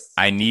outdoors? Yes,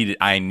 I need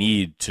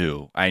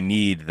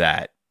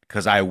that.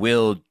 Because I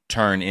will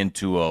turn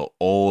into a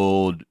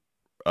old,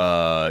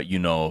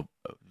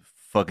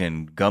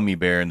 fucking gummy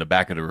bear in the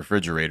back of the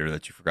refrigerator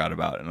that you forgot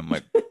about. And I'm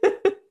like,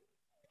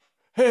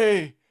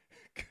 hey,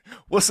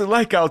 what's it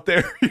like out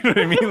there? You know what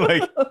I mean?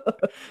 Like,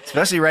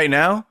 especially right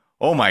now.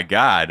 Oh my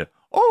God.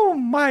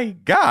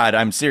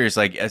 I'm serious.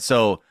 Like,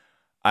 so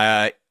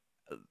but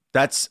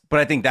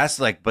I think that's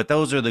like, but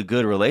those are the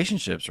good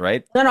relationships,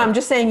 right? No, I'm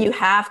just saying you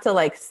have to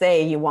like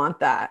say you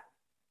want that.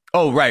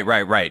 Oh,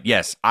 right.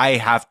 Yes, I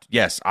have to.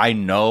 Yes, I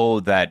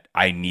know that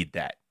I need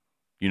that.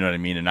 You know what I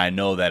mean? And I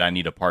know that I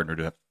need a partner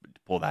to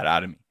pull that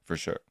out of me for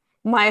sure.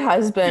 My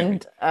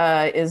husband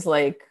is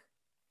like,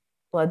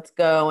 let's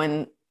go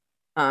and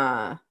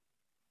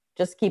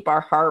just keep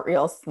our heart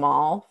real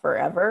small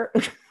forever.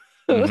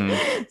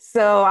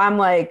 So I'm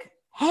like,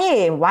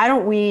 hey, why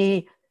don't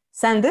we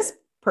send this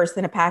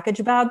person a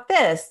package about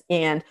this?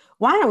 And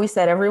why don't we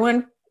send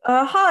everyone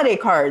holiday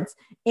cards?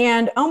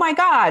 And oh my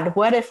God,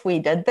 what if we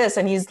did this?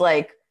 And he's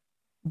like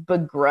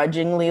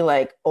begrudgingly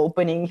like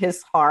opening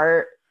his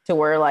heart to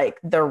where like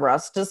the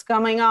rust is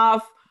coming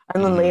off.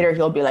 And then later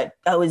he'll be like,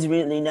 that was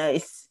really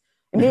nice.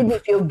 It made me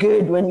feel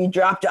good when you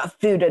dropped off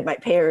food at my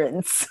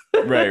parents.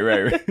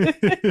 Right.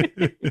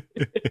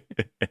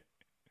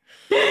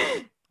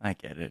 I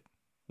get it.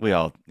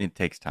 It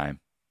takes time.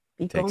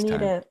 People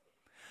need it.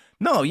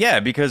 No,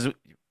 yeah, because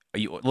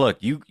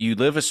you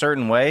live a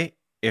certain way.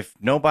 If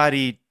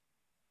nobody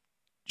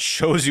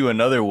shows you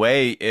another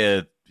way,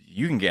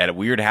 you can get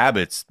weird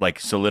habits like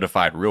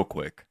solidified real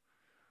quick.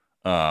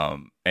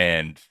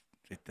 And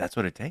that's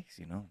what it takes,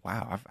 you know.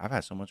 Wow, I've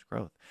had so much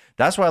growth.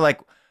 That's why, like,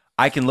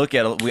 I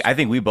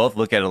think we both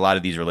look at a lot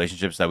of these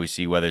relationships that we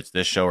see, whether it's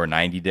this show or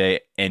 90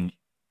 Day, and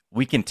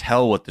we can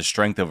tell what the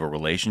strength of a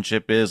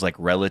relationship is, like,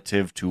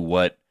 relative to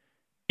what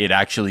it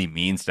actually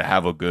means to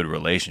have a good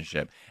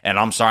relationship. And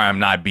I'm sorry I'm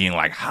not being,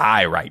 like,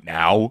 high right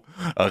now,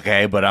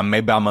 okay? But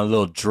maybe I'm a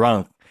little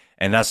drunk,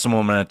 and that's something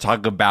I'm going to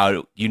talk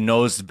about. You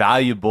know it's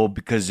valuable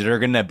because they're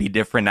going to be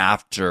different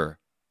after.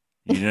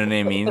 You know what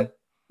I mean?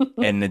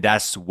 And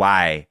that's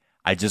why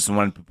I just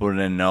want people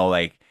to know,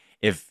 like,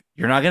 if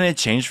you're not going to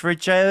change for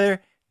each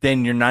other,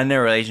 then you're not in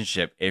a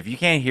relationship. If you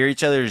can't hear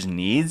each other's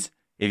needs,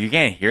 if you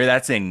can't hear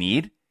that's a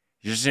need,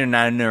 you're just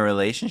not in a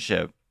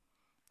relationship.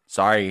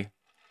 Sorry.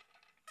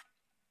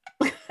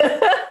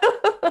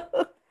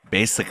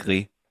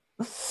 Basically,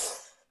 I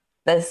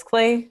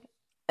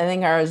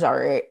think I've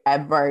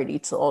already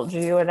told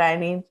you what I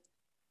need.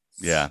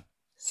 Yeah.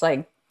 It's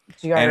like,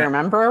 do you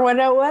remember what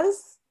it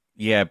was?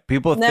 Yeah,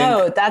 people think...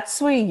 No,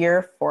 that's what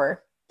you're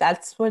for.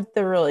 That's what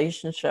the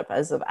relationship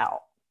is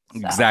about. So.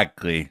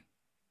 Exactly.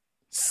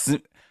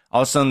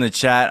 Also in the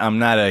chat, I'm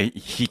not a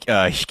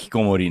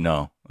hikikomori,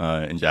 no.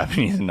 In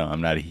Japanese, no,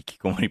 I'm not a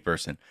hikikomori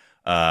person.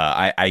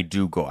 I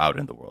do go out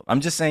in the world.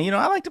 I'm just saying,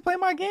 I like to play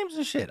my games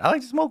and shit. I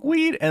like to smoke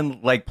weed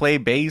and like play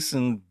bass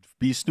and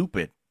be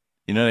stupid.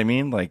 You know what I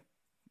mean? Like.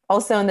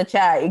 Also in the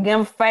chat, you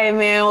gonna fight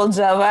me,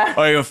 Moldova?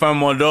 Oh, you gonna fight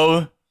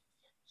Moldova?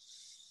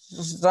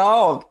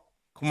 So.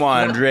 Come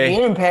on, Andre.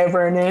 You didn't pay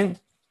for anything,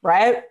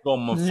 right?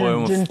 You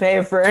didn't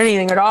pay for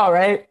anything at all,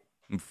 right?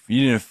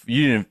 You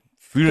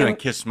didn't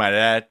kiss my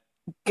dad.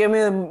 Give me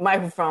the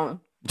microphone.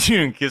 You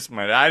didn't kiss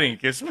my dad. I didn't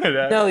kiss my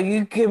dad. No,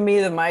 you give me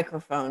the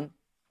microphone.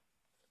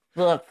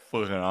 Look,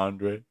 Fucking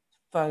Andre.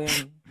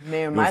 fucking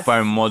marry You my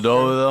find sister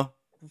Moldova?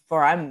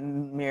 before I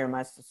marry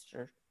my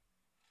sister.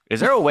 Is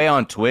there a way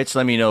on Twitch,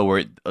 let me know,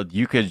 where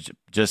you could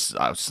just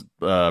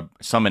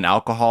summon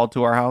alcohol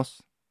to our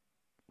house?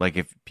 Like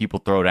if people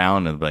throw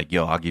down and be like,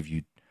 yo, I'll give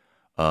you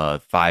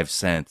 5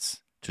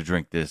 cents to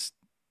drink this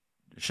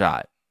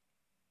shot.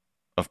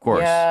 Of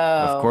course.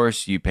 Of Yo.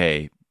 course you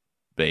pay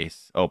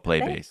base. Oh, play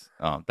base.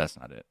 Oh, that's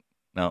not it.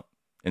 No.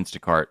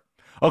 Instacart.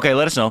 Okay,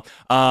 let us know.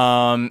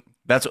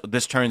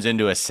 This turns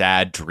into a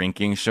sad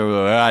drinking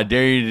show. I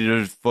dare you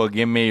to just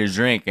give me your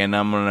drink and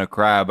I'm gonna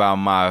cry about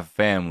my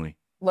family.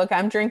 Look,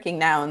 I'm drinking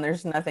now and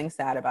there's nothing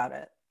sad about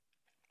it.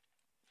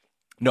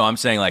 No, I'm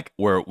saying like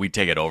where we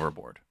take it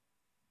overboard.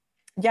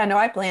 Yeah, no,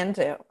 I plan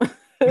to.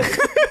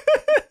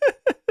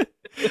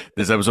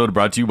 This episode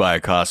brought to you by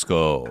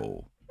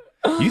Costco.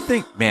 You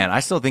think, man, I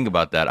still think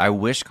about that. I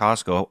wish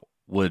Costco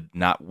would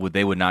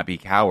not be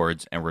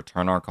cowards and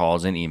return our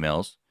calls and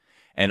emails,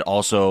 and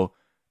also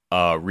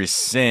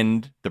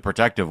rescind the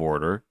protective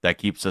order that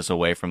keeps us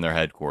away from their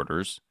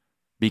headquarters,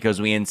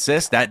 because we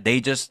insist that they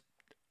just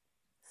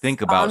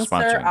think about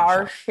sponsoring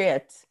our the show.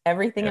 shit.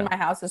 Everything in Yeah. my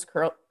house is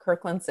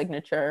Kirkland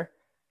signature.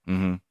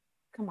 Mm-hmm.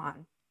 Come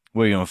on.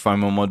 Where you gonna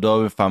find my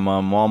Moldova? Find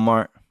my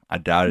Walmart? I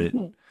doubt it.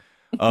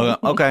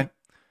 Okay.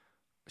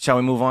 Shall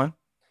we move on?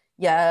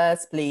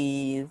 Yes,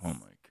 please. Oh my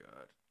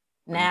god.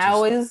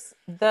 Now is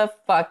the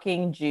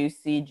fucking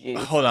juicy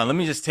juice. Hold on, let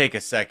me just take a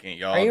second,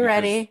 y'all. Are you because-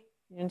 ready?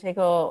 You can take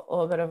a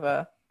little bit of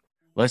a.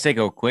 Let's take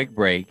a quick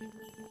break,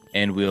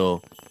 and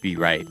we'll be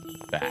right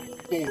back.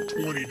 Full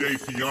 20-day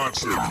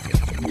fiance.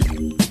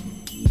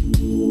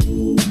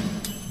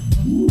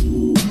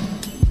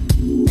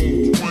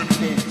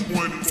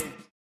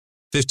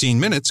 15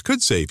 minutes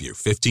could save you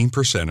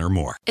 15% or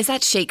more. Is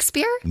that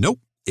Shakespeare? Nope,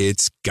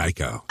 it's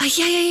Geico.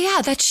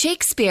 Yeah, that's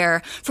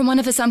Shakespeare from one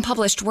of his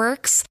unpublished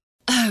works.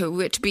 Oh,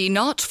 it be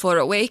not for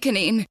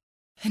awakening.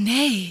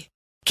 Nay,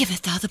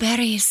 giveth thou the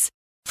berries.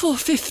 For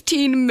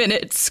 15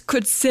 minutes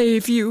could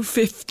save you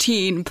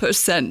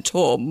 15%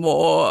 or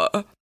more.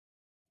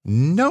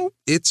 Nope,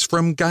 it's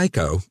from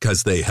Geico,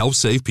 because they help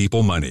save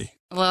people money.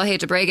 Well, I hate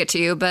to break it to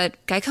you, but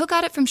Geico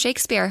got it from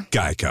Shakespeare.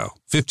 Geico.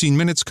 15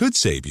 minutes could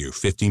save you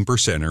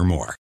 15% or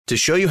more. To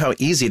show you how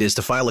easy it is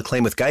to file a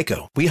claim with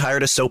Geico, we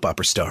hired a soap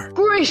opera star.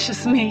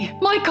 Gracious me,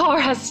 my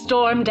car has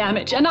storm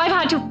damage and I've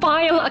had to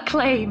file a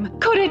claim.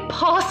 Could it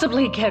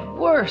possibly get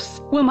worse?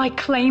 Will my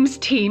claims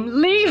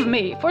team leave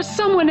me for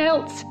someone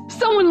else?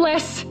 Someone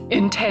less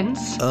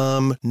intense?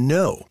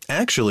 No.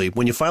 Actually,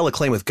 when you file a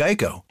claim with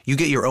Geico, you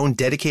get your own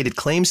dedicated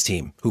claims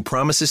team who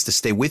promises to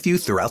stay with you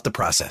throughout the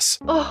process.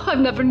 Oh, I've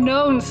never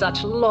known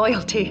such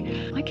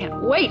loyalty. I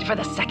can't wait for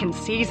the second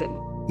season.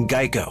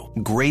 Geico.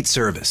 Great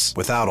service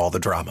without all the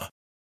drama.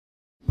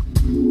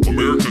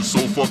 America's so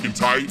fucking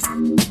tight.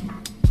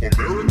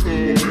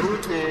 America.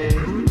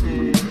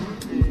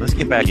 Let's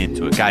get back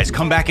into it, guys.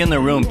 Come back in the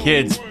room,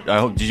 kids. I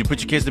hope. Did you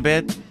put your kids to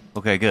bed?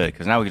 Okay, good.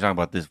 Because now we can talk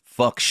about this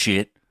fuck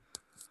shit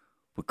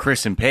with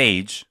Chris and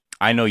Paige.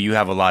 I know you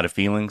have a lot of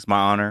feelings, my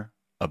honor,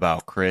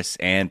 about Chris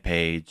and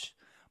Paige.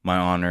 My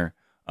honor.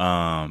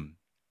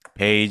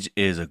 Paige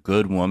is a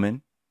good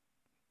woman.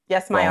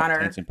 Yes, my For all honor.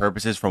 intents and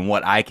purposes, from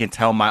what I can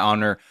tell, my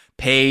honor,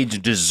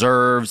 Paige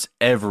deserves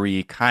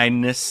every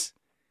kindness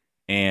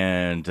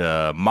and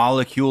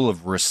molecule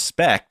of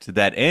respect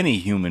that any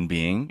human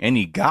being,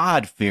 any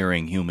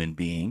God-fearing human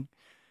being,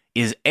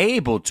 is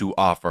able to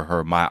offer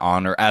her, my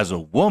honor, as a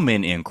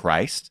woman in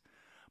Christ.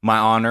 My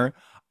honor,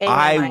 Amen,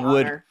 my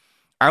honor.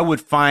 I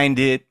would find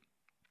it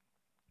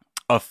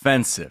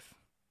offensive.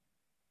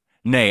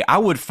 Nay, I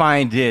would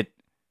find it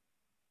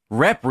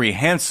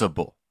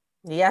reprehensible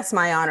Yes,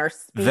 my honor.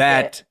 Speak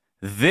that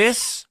it.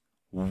 this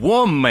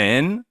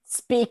woman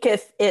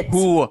Speaketh it.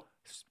 who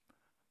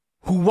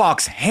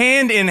walks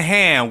hand in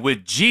hand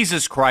with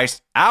Jesus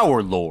Christ,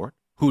 our Lord,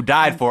 who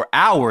died for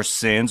our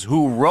sins,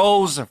 who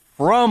rose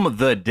from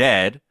the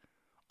dead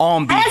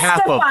on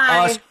behalf of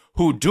Testify. us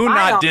who do My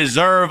not honor.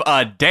 deserve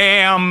a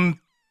damn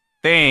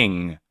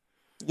thing.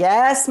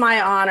 Yes, my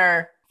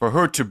honor. For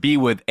her to be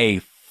with a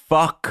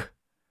fuck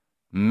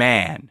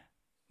man.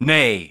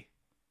 Nay,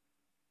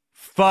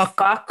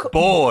 fuck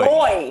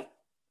boy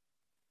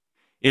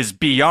is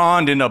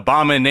beyond an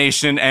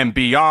abomination and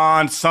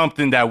beyond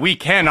something that we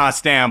cannot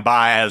stand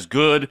by as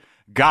good,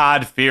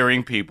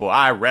 God-fearing people.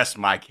 I rest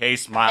my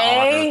case, my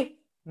honor.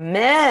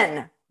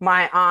 Amen,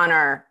 my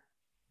honor.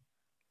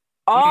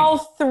 All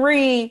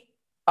three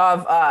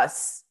of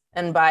us,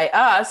 and by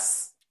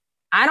us,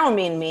 I don't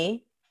mean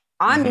me.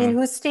 I mean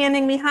who's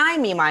standing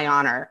behind me, my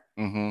honor.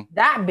 Mm-hmm.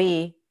 That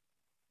be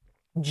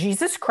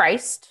Jesus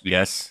Christ,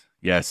 Yes,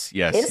 his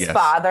yes.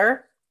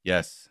 Father,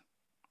 Yes.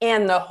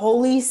 and the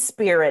Holy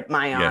Spirit,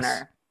 my Yes.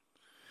 honor.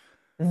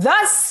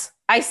 Thus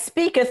I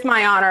speaketh,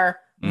 my honor,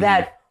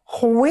 that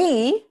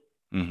we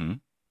Mm-hmm.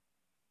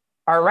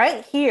 are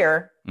right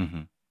here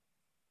Mm-hmm.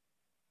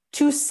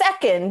 to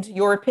second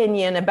your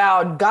opinion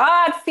about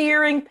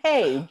God-fearing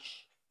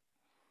Paige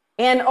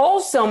And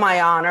also, my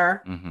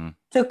honor,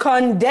 to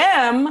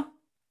condemn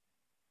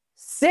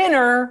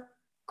sinner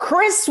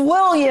Chris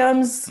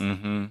Williams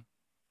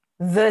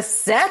the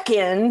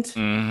second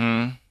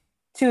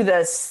to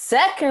the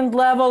second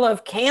level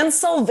of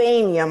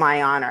Pennsylvania,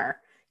 my honor.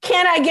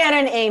 Can I get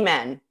an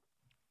amen?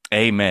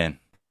 Amen.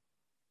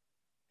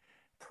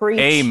 Preach.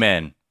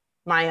 Amen.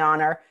 My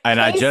honor. And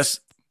Case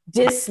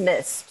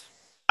dismissed.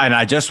 And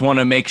I just want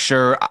to make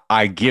sure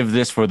I give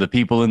this for the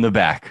people in the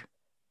back,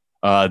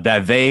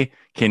 that they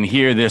can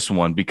hear this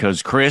one,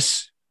 because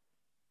Chris,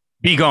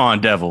 be gone,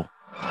 devil.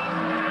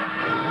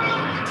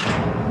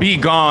 Be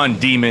gone,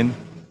 demon.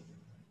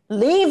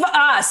 Leave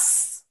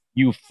us.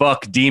 You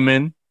fuck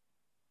demon.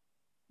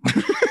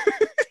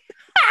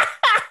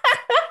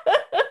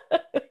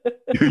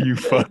 You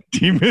fuck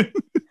demon.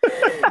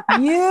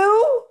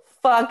 You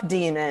fuck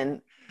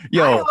demon.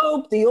 Yo. I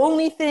hope the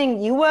only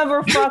thing you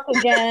ever fuck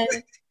again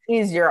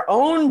is your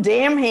own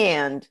damn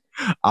hand.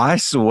 I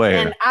swear.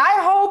 And I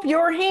hope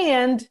your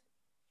hand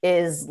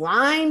is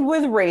lined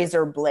with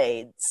razor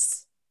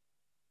blades.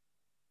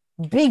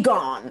 Be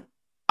gone.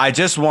 I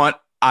just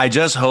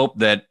hope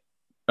that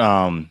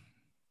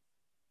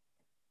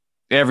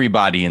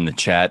everybody in the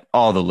chat,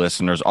 all the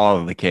listeners, all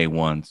of the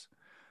K1s,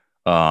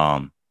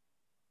 I'm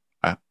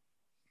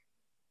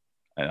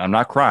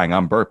not crying,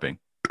 I'm burping.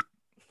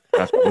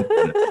 That's what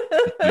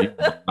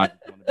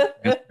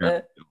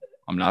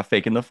I'm not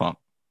faking the funk.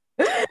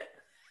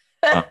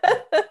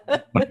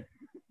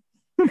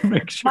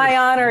 Make sure. My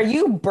honor,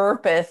 you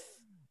burpeth.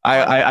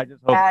 I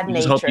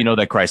just hope you know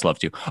that Christ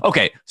loves you.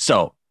 Okay,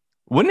 so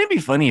wouldn't it be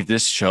funny if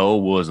this show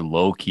was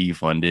low key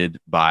funded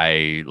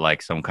by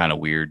like some kind of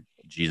weird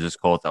Jesus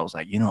cult that was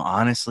like,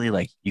 honestly,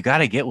 like you got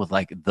to get with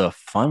like the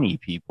funny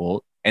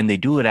people, and they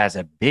do it as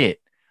a bit,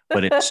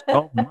 but it's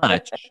so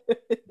much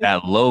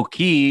that low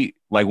key,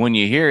 like when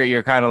you hear it,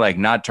 you're kind of like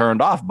not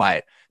turned off by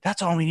it.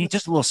 That's all we need,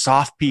 just a little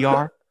soft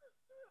PR.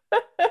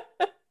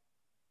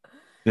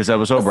 This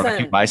episode brought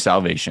to you by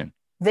Salvation.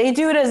 They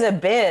do it as a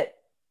bit,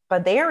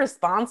 but they are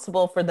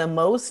responsible for the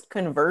most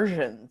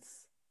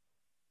conversions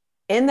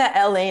in the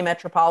LA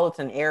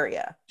metropolitan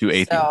area. To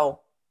atheism.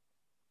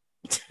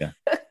 So, yeah.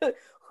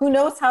 Who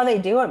knows how they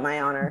do it,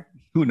 my honor?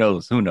 Who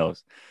knows?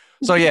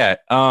 So yeah,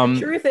 the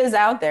truth is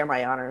out there,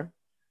 my honor.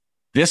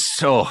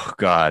 Oh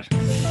God.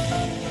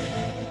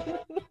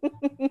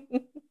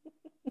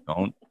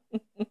 Don't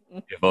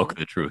evoke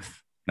the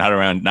truth. Not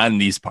in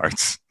these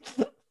parts.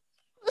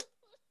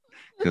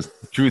 Because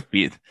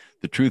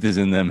the truth is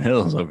in them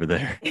hills over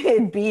there.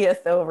 It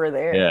beeth over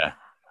there. Yeah.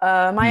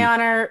 My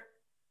honor.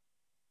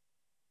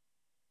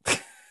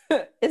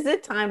 Is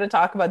it time to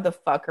talk about the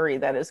fuckery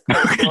that is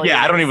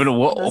yeah, I don't even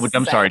know.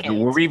 I'm sorry.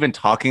 Were we even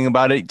talking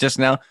about it just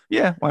now?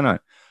 Yeah, why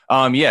not?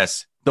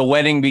 Yes, the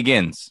wedding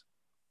begins.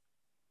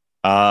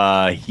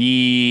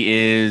 He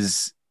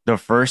is the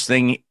first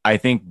thing I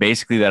think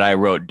basically that I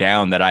wrote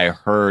down that I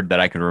heard that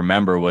I could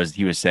remember was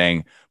he was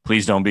saying,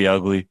 "Please don't be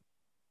ugly."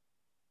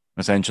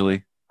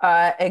 Essentially.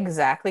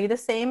 Exactly the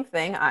same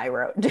thing I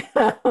wrote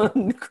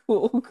down.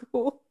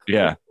 Cool.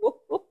 Yeah.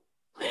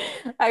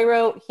 I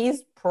wrote,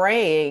 he's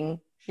praying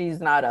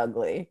she's not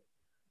ugly.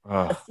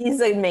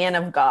 He's a man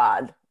of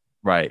God.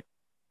 Right.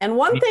 And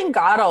one thing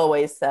God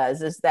always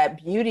says is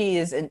that beauty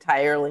is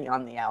entirely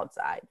on the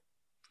outside.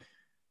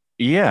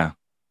 Yeah.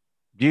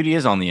 Beauty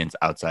is on the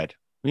outside.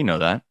 We know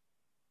that.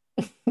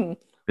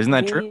 Isn't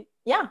that true?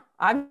 Yeah,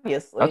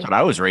 obviously. That's what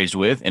I was raised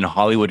with in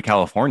Hollywood,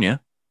 California.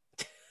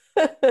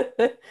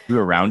 We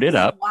were rounded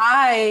up.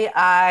 Why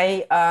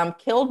I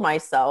killed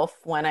myself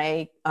when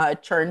I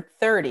turned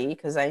 30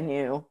 because I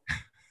knew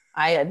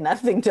I had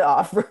nothing to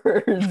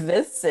offer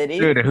this city.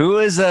 Dude, who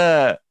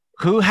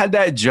had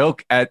that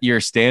joke at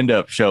your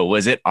stand-up show?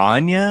 Was it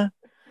Anya?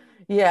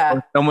 Yeah.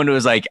 Or someone who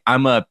was like,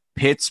 I'm a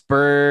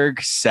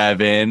Pittsburgh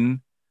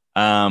 7,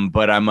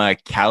 but I'm a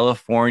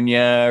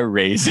California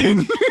raisin.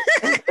 Is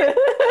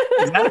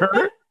that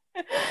her?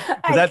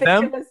 Is that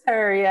them? It was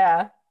her,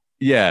 yeah.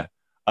 Yeah.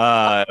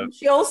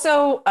 She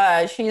also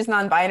she's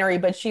non-binary,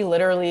 but she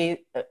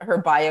literally, her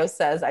bio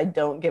says, I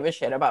don't give a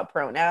shit about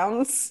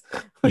pronouns.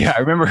 Yeah, I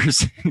remember her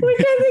saying, which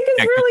I think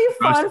is really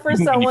fun for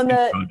someone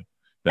that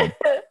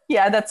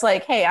yeah, that's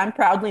like, hey, I'm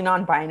proudly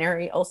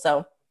non-binary.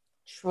 Also,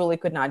 truly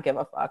could not give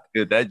a fuck.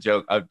 Dude, that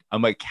joke.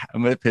 I'm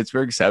a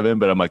Pittsburgh 7,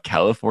 but I'm a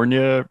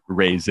California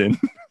raisin.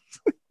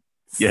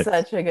 Yes.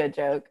 Such a good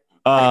joke.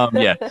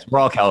 Yes, we're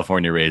all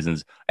California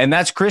raisins, and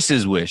that's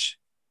Chris's wish.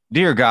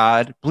 Dear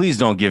God, please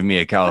don't give me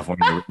a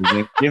California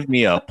raisin. Give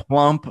me a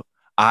plump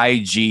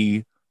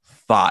IG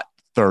thought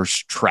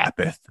thirst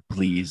trappeth,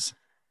 please.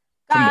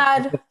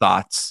 God,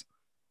 thoughts.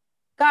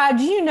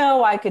 God, you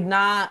know I could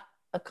not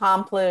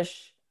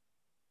accomplish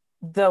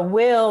the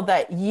will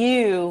that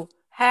you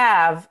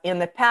have in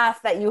the path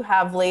that you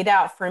have laid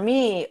out for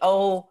me,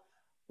 oh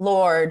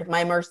Lord,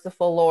 my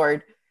merciful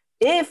Lord.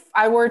 If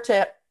I were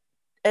to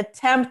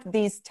attempt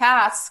these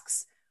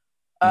tasks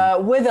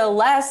with a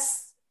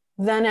less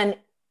than an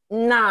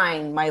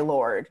 9, my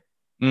Lord.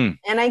 And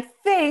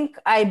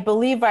I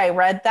believe I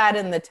read that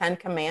in the 10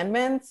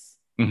 Commandments.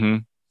 Mm-hmm.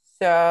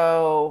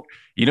 So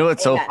You know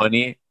what's so Amen.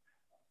 funny?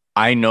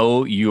 I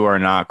know you are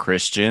not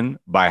Christian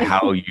by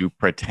how you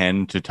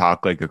pretend to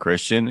talk like a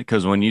Christian.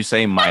 Because when you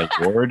say my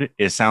Lord,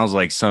 it sounds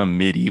like some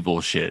medieval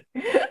shit.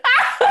 Well,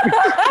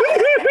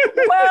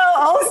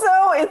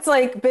 also, it's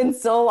like been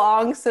so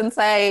long since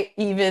I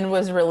even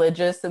was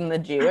religious in the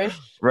Jewish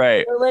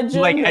Right.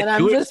 religion, Like at and I'm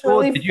Jewish just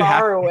school, really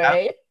far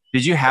away.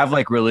 did you have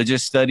like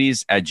religious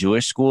studies at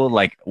Jewish school?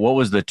 Like what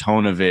was the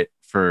tone of it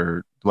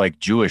for like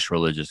Jewish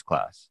religious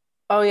class?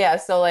 Oh yeah,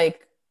 so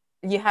like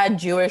you had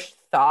Jewish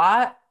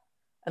thought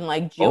and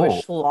like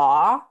Jewish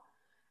law,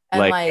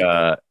 and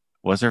like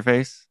what's her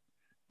face?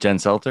 Jen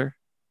Selter?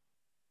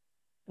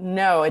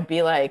 no, it'd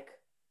be like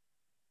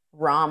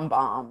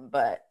Rambam,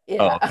 but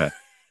Oh, yeah.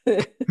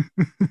 okay.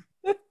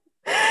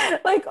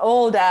 Like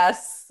old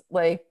ass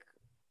like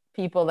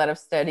people that have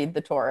studied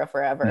the Torah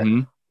forever.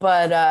 Mhm.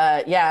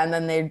 But yeah, and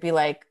then they'd be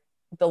like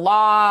the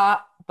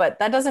law, but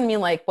that doesn't mean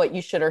like what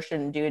you should or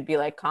shouldn't do. It'd be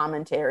like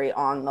commentary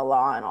on the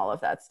law and all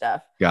of that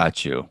stuff.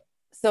 Got you.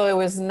 So it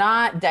was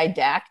not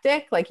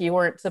didactic. Like you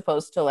weren't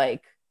supposed to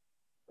like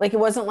it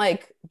wasn't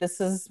like this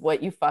is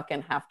what you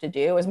fucking have to do.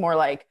 It was more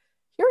like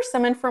here's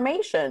some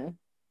information.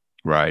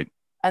 Right.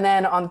 And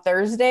then on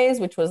Thursdays,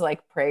 which was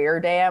like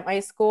prayer day at my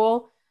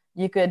school,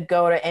 you could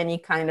go to any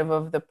kind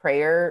of the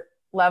prayer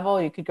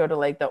level. You could go to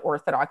like the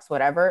Orthodox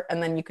whatever,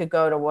 and then you could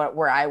go to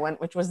where I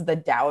went, which was the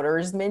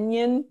Doubters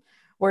Minion,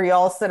 where you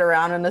all sit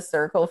around in a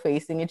circle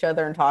facing each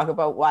other and talk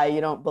about why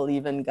you don't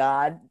believe in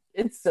God.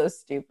 It's so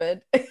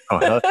stupid. Oh,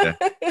 hell yeah.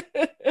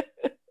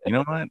 You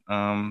know what?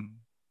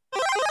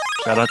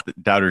 Shout out the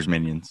Doubters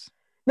Minions.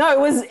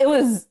 No,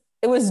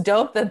 it was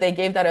dope that they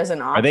gave that as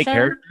an option. Are they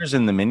characters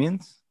in the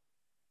Minions?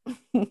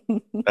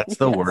 That's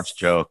the Yes. worst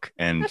joke.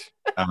 And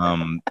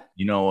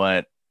you know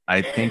what?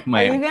 I think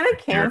Are you gonna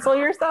cancel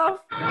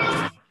yourself?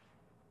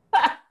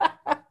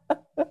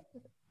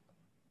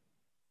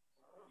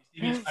 You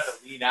see me trying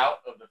to lean out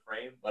of the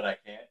frame, but I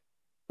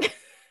can't.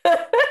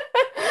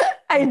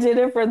 I did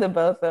it for the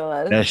both of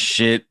us. That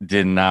shit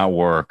did not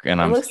work, and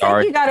It I'm looks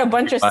sorry. like you got a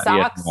bunch of everybody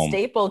at socks home.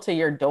 stapled to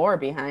your door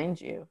behind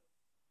you.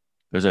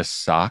 There's a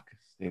sock.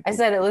 I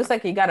said it looks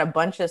like you got a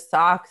bunch of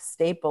socks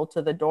stapled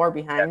to the door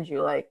behind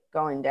you, like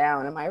going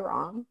down. Am I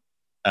wrong?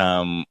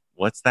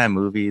 What's that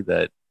movie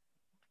that?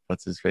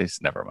 What's his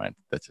face? Never mind.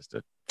 That's just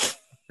that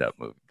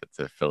movie. That's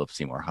a Philip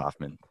Seymour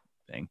Hoffman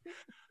thing.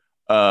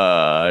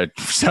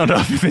 Sound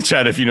off in the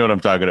chat if you know what I'm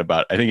talking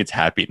about. I think it's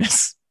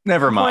Happiness.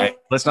 Never mind.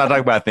 Let's not talk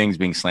about things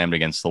being slammed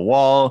against the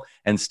wall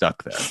and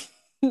stuck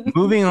there.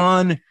 Moving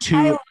on I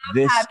to love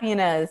this.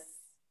 Happiness.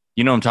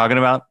 You know what I'm talking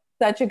about?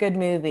 Such a good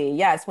movie.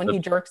 Yes, when he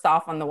jerks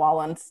off on the wall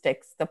and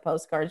sticks the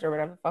postcards or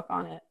whatever the fuck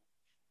on it.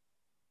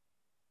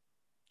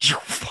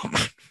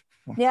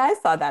 Yeah, I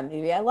saw that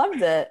movie. I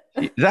loved it.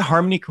 Is that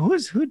Harmony?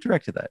 Who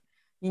directed that?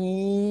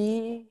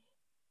 Yeah.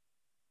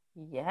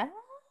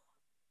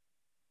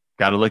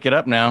 Got to look it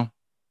up now,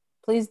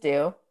 Please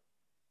do.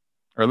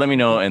 or let me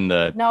know in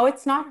the No,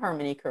 it's not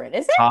Harmony Korine,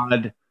 is it?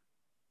 Todd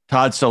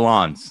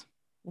Solondz.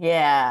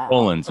 Yeah.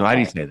 Poland. So how do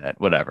you Okay. say that?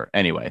 Whatever.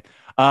 Anyway,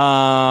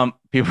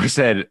 people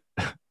said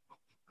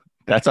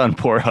that's on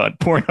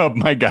Pornhub,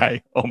 my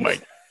guy. Oh my.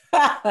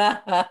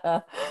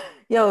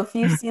 Yo, if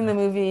you've seen the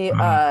movie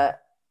There it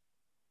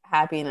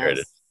Happiness,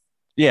 is.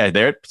 Yeah,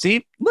 there.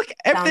 See, look,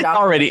 Sound it's off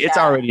in already the it's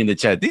chat. already in the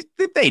chat.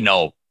 They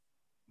know.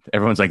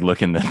 Everyone's like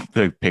looking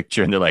the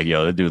picture and they're like,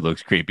 "Yo, the dude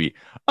looks creepy."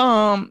 Yeah,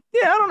 I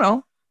don't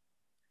know.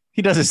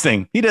 He does his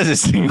thing. He does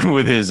his thing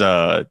with his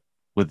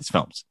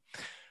films.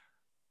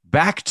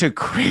 Back to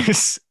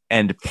Chris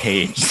and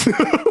Paige.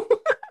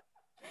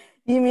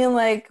 you mean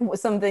like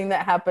something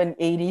that happened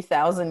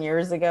 80,000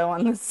 years ago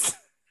on this?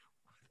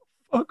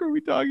 What are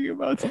we talking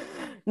about?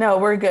 No,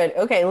 we're good.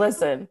 Okay,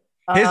 listen.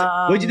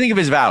 What'd you think of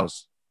his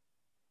vows?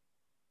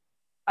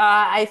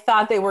 I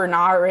thought they were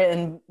not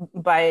written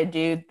by a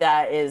dude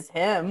that is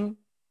him.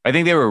 I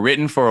think they were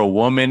written for a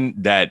woman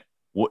that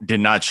did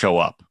not show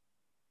up.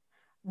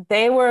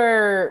 They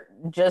were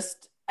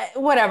just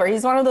whatever.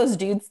 He's one of those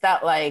dudes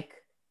that like.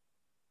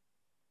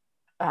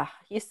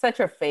 He's such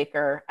a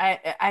faker.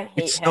 I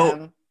hate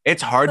him.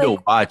 It's hard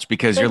to watch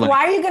because you're like,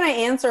 why are you going to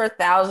answer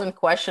 1,000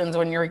 questions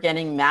when you're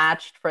getting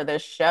matched for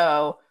this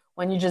show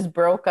when you just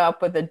broke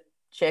up with a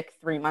chick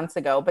 3 months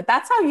ago? But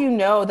that's how you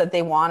know that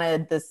they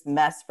wanted this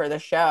mess for the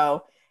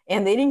show.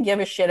 And they didn't give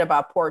a shit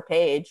about poor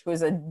Paige,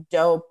 who's a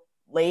dope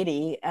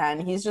lady.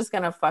 And he's just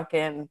going to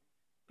fucking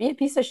be a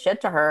piece of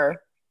shit to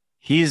her.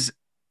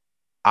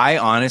 I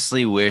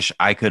honestly wish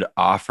I could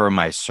offer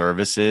my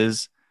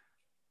services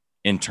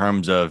in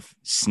terms of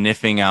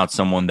sniffing out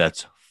someone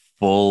that's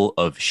full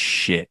of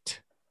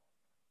shit.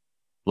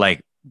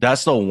 Like,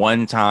 that's the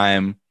one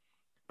time.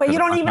 But you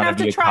don't even have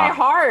to try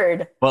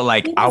hard. But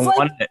like,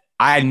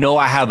 I know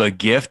I have a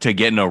gift to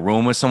get in a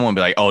room with someone and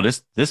be like, oh,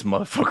 this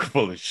motherfucker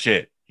full of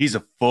shit. He's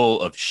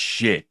full of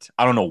shit.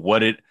 I don't know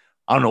what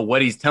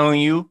he's telling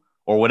you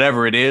or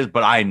whatever it is,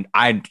 but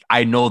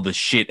I know the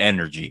shit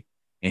energy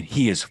and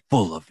he is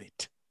full of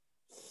it.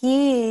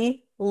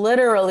 He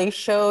literally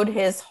showed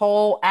his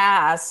whole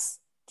ass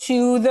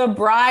to the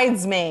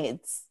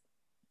bridesmaids.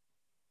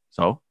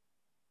 So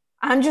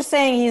I'm just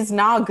saying he's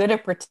not good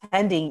at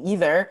pretending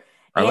either.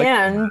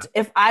 And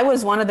if I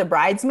was one of the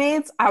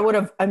bridesmaids, I would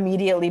have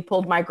immediately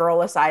pulled my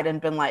girl aside and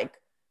been like,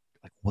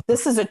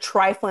 this is a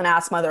trifling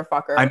ass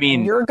motherfucker. I mean,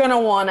 and you're going to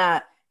want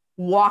to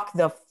walk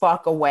the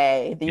fuck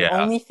away. The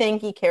only thing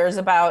he cares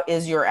about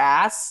is your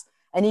ass.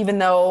 And even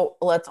though,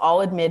 let's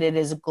all admit, it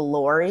is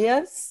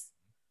glorious,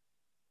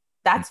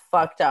 that's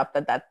fucked up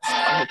that's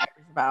all he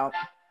cares about.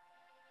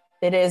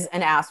 It is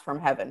an ass from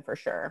heaven for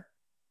sure.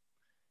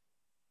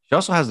 She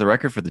also has the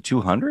record for the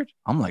 200.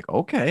 I'm like,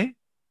 okay.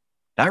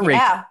 That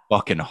race is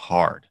fucking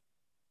hard.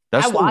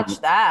 I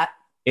watched that.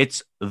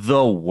 It's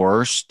the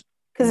worst.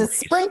 Because it's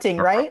sprinting,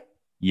 right?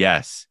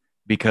 Yes.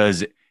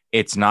 Because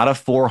it's not a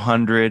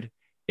 400.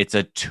 It's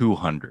a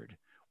 200,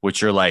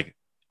 which you're like,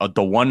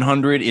 the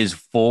 100 is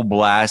full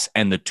blast.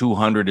 And the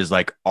 200 is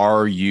like,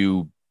 are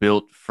you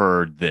built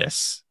for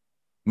this?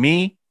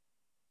 Me?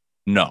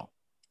 No.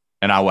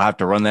 And I will have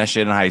to run that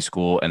shit in high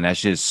school. And that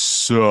shit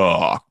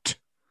sucked.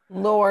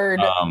 Lord,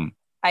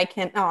 I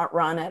cannot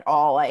run at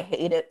all. I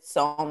hate it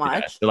so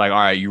much. Yeah, they're like, all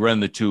right, you run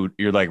the 2.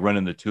 You're like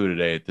running the 2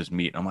 today at this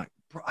meet. And I'm like,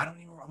 bro,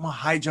 I'm a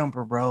high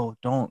jumper, bro.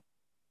 Don't.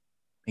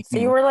 So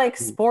you were like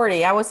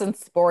sporty. I wasn't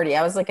sporty.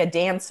 I was like a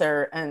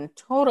dancer and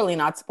totally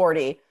not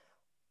sporty.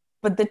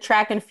 But the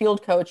track and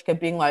field coach kept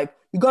being like,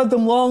 you got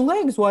them long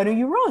legs. Why don't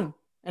you run?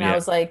 And I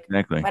was like,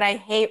 exactly. But I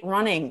hate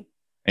running.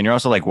 And you're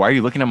also like, why are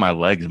you looking at my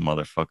legs,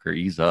 motherfucker?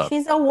 Ease up.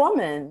 She's a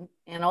woman.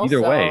 And also,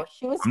 either way,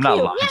 she was I'm cute.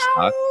 not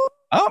livestock.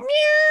 Oh,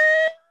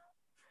 yeah.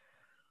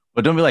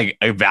 But don't be like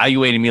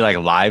evaluating me like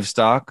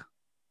livestock.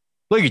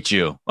 Look at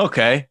you.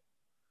 Okay.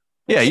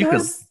 Yeah, you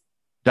could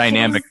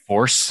dynamic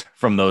force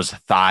from those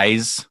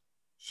thighs.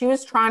 She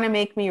was trying to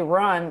make me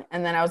run.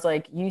 And then I was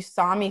like, you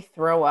saw me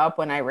throw up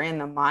when I ran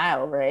the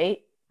mile, right?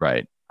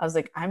 Right. I was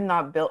like, I'm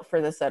not built for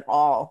this at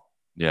all.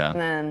 Yeah. And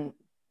then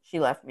she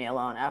left me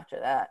alone after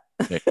that.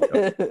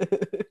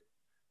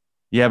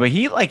 Yeah, but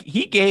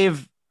he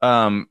gave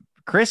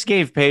Chris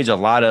gave Paige a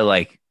lot of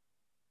like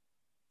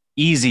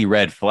easy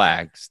red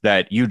flags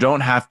that you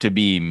don't have to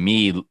be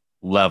me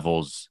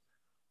levels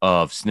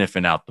of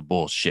sniffing out the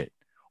bullshit.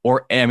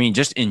 Or, I mean,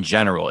 just in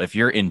general, if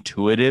you're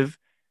intuitive,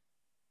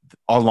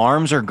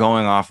 alarms are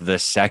going off the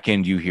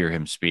second you hear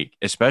him speak,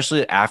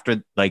 especially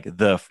after like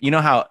you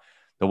know how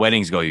the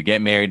weddings go, you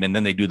get married and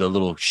then they do the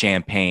little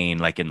champagne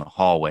like in the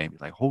hallway and be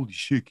like, holy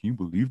shit, can you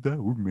believe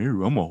that? We're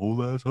married. I'm a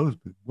whole ass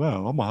husband.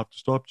 Wow, I'm gonna have to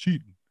stop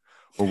cheating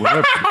or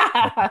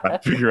whatever.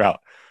 Figure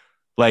out.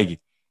 Like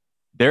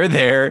they're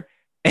there,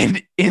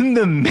 and in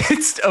the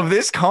midst of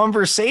this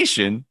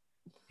conversation,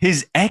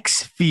 his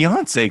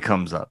ex-fiance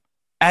comes up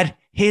at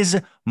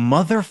his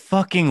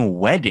motherfucking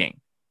wedding.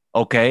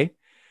 Okay.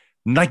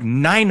 Like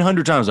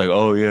 900 times, like,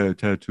 oh yeah,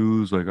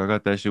 tattoos. Like I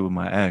got that shit with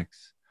my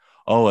ex.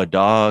 Oh, a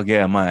dog.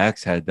 Yeah, my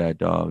ex had that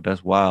dog.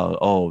 That's wild.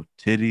 Oh,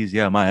 titties.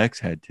 Yeah, my ex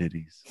had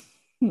titties.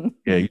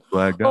 Yeah, you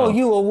flagged out. Oh,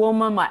 you a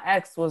woman? My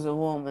ex was a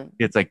woman.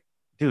 It's like,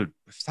 dude,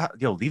 stop,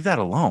 leave that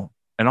alone.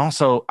 And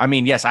also, I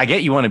mean, yes, I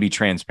get you want to be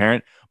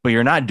transparent, but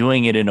you're not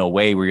doing it in a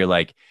way where you're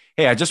like,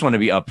 hey, I just want to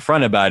be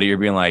upfront about it. You're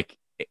being like,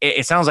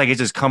 it sounds like it's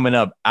just coming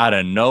up out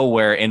of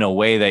nowhere in a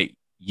way that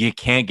you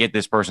can't get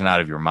this person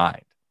out of your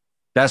mind.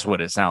 That's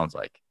what it sounds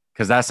like.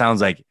 Because that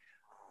sounds like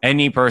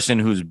any person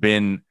who's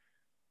been,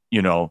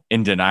 you know,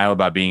 in denial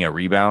about being a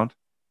rebound,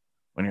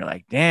 when you're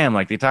like, damn,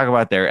 like they talk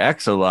about their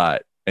ex a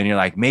lot. And you're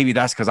like, maybe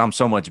that's because I'm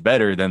so much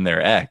better than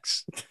their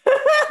ex.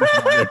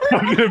 They're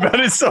talking about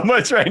it so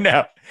much right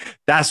now.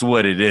 That's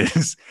what it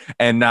is.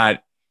 And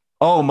not,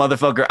 oh,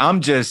 motherfucker,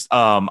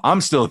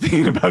 I'm still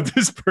thinking about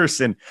this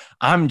person.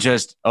 I'm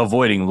just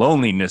avoiding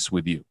loneliness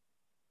with you.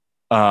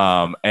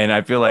 And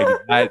I feel like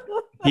that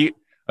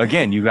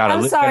again, you got to.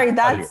 I'm sorry,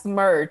 that's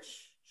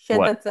merch. Shit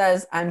What? That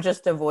says, I'm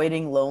just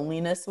avoiding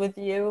loneliness with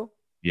you.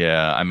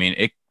 Yeah, I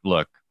mean,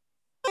 look,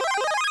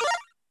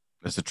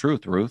 it's the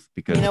truth, Ruth,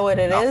 because you know what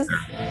it is?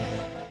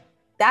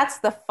 That's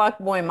the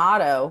fuckboy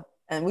motto.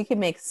 And we could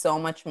make so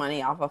much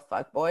money off of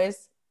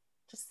fuckboys.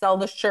 Just sell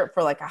the shirt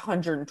for like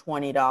 $120.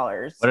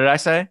 What did I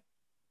say?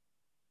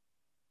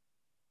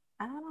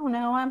 I don't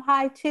know. I'm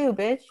high too,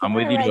 bitch. I'm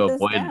with you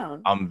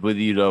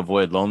to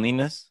avoid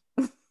loneliness.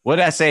 What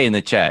did I say in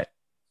the chat?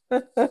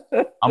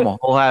 I'm a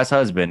whole ass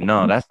husband.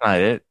 No, that's not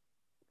it.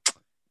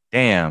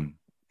 Damn.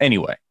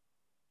 Anyway,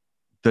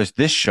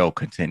 this show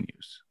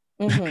continues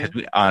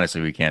because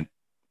we can't.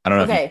 I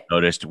don't know if you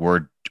noticed.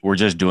 We're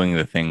just doing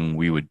the thing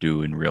we would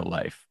do in real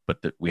life, but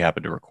we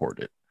happen to record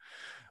it.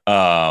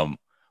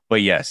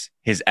 But yes,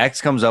 his ex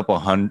comes up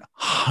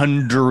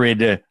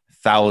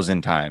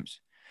 100,000 times.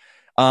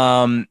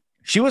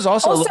 She was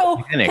also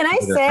can I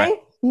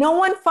say no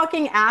one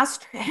fucking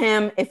asked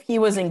him if he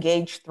was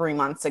engaged 3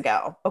 months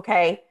ago.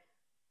 Okay,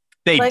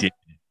 they did.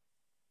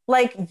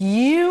 Like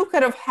you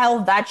could have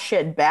held that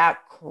shit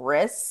back,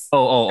 Chris.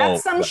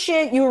 That's some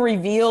shit you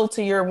reveal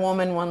to your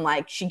woman when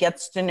like she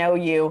gets to know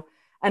you,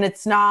 and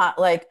it's not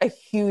like a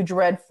huge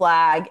red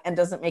flag and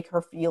doesn't make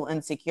her feel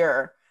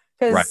insecure.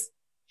 Because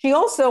she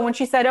also, when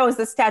she said, "Oh, is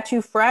this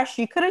tattoo fresh?"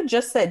 You could have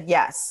just said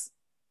yes.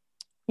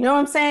 You know what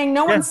I'm saying?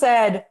 No one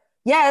said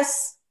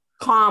yes.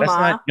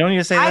 comma, you don't need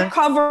to say I that.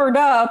 covered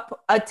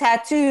up a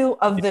tattoo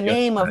of the just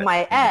name of said my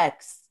it.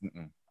 ex. Mm-mm.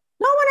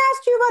 No one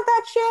asked you about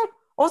that shit.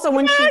 Also,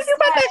 when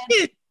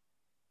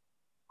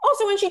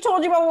she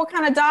told you about what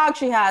kind of dog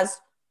she has,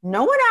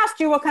 no one asked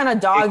you what kind of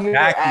dog your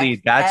Exactly.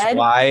 ex That's had.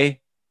 why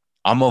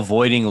I'm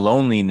avoiding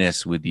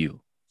loneliness with you.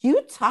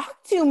 You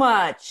talk too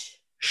much.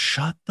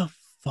 Shut the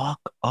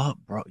fuck up,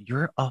 bro.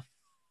 You're a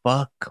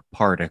fuck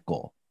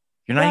particle.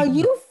 You're not Bro, even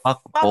you a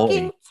fuck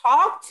fucking boy.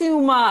 talk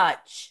too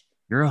much.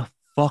 You're a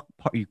fuck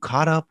part. You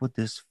caught up with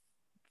this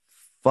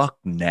fuck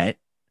net.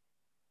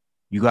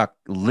 You got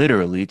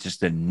literally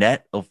just a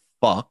net of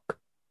fuck.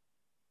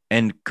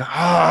 And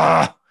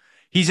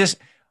he's just,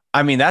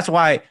 I mean, that's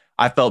why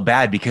I felt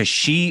bad, because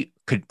she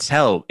could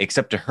tell,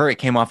 except to her, it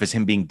came off as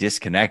him being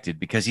disconnected,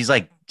 because he's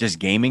like just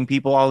gaming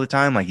people all the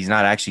time. Like he's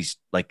not actually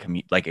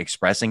like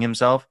expressing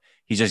himself.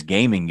 He's just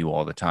gaming you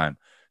all the time.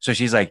 So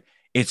she's like,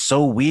 it's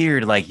so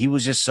weird. Like he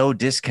was just so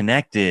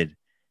disconnected.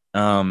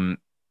 I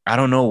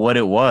don't know what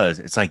it was.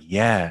 It's like,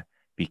 yeah,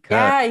 because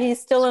Yeah,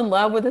 he's still in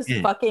love with his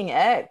fucking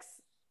ex.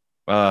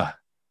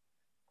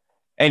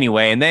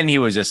 Anyway, and then he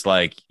was just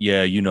like,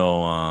 yeah,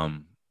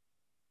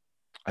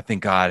 I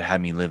think God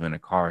had me live in a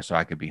car so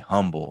I could be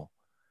humble.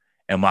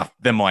 And my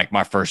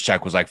first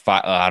check was like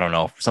I don't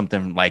know,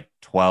 something like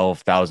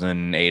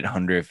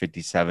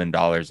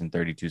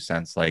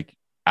 $12,857.32, like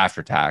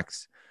after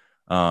tax.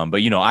 But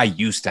I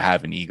used to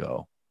have an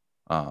ego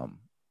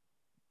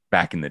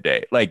back in the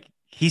day. Like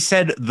he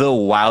said the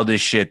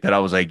wildest shit that I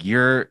was like,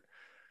 you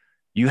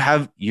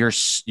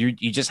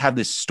just have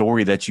this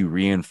story that you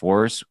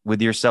reinforce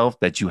with yourself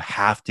that you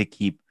have to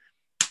keep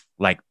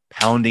like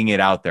pounding it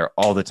out there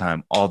all the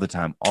time.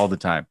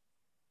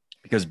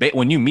 Because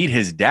when you meet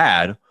his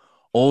dad,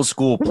 old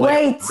school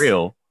player,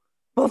 real.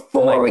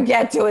 Before we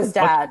get to his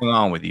dad, what's going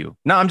on with you?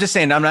 No, I'm just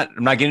saying, I'm not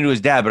getting into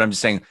his dad, but I'm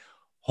just saying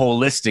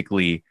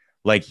holistically,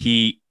 like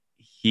he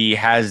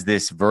has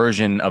this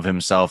version of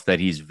himself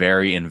that he's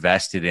very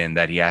invested in,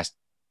 that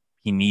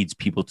he needs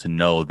people to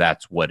know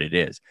that's what it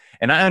is.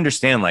 And I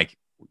understand, like,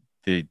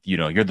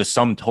 you're the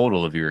sum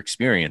total of your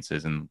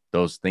experiences and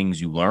those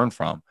things you learn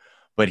from,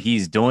 but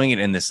he's doing it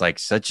in this like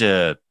such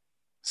a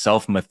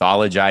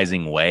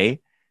self-mythologizing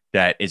way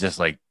that is just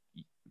like,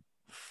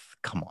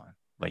 come on,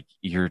 like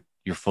you're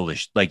full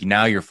of like,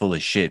 now you're full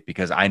of shit,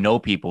 because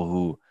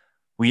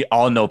we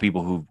all know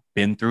people who've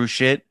been through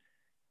shit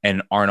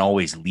and aren't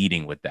always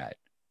leading with that.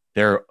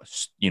 They're,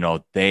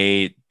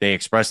 they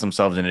express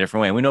themselves in a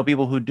different way. And we know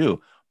people who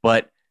do,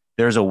 but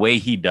there's a way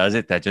he does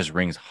it that just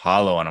rings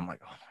hollow. And I'm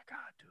like, oh my God,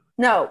 dude.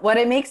 No, what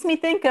it makes me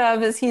think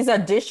of is he's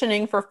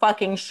auditioning for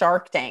fucking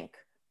Shark Tank.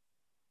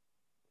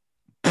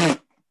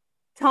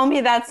 Tell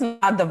me that's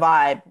not the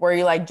vibe where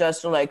you like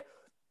just are like,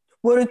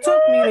 what it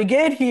took me to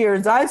get here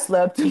is I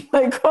slept in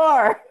my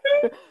car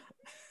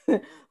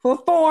for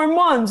 4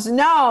 months.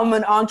 Now I'm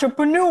an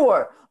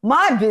entrepreneur.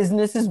 My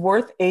business is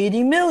worth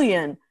 80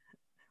 million.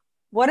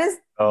 What is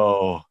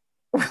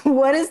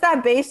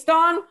that based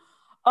on?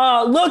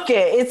 Look,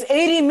 it's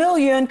 80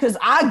 million because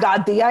I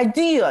got the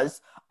ideas.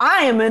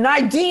 I am an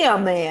idea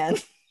man.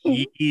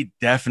 He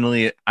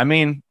definitely, I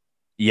mean,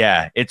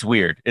 yeah, it's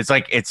weird. It's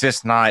like, it's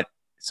just not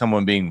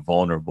someone being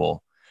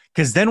vulnerable.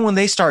 Because then when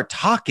they start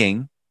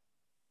talking,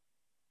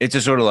 it's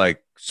just sort of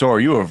like, so are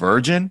you a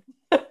virgin?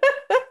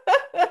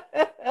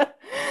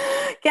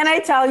 Can I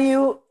tell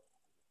you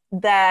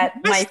that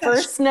my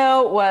first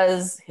note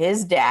was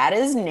his dad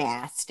is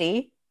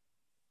nasty.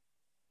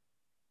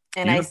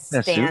 And I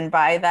stand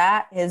by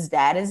that. His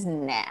dad is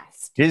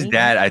nasty. His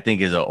dad, I think,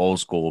 is an old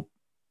school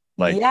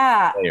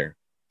player.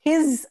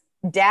 His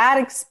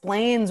dad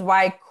explains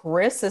why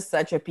Chris is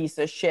such a piece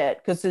of shit,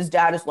 because his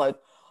dad is like,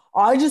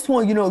 I just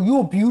want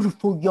you're a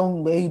beautiful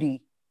young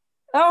lady.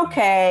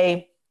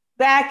 Okay,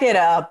 back it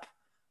up.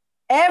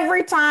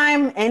 Every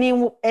time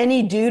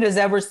any dude has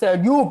ever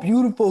said, you're a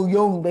beautiful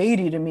young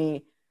lady to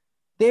me,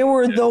 they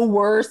were the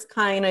worst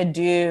kind of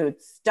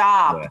dude.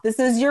 Stop. Yeah. This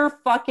is your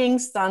fucking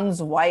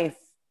son's wife.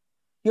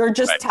 You're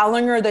just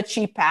telling her that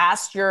she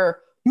passed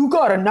you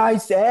got a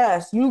nice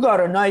ass. You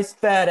got a nice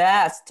fat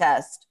ass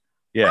test.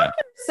 Yeah. Fuck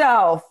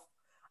yourself.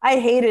 I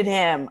hated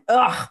him.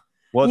 Ugh.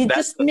 Well, it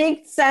just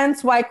makes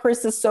sense why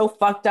Chris is so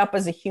fucked up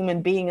as a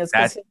human being, is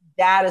because his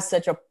dad is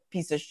such a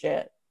piece of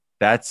shit.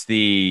 That's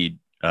the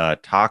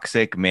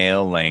toxic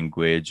male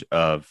language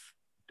of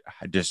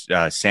just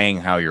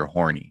saying how you're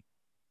horny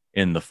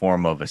in the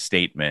form of a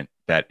statement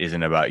that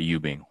isn't about you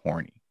being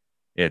horny.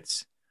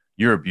 It's,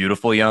 you're a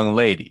beautiful young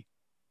lady,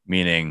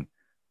 meaning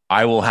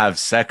I will have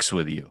sex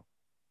with you.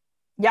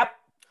 Yep.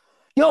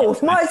 Yo,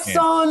 if my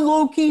son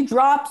low-key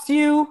drops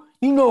you,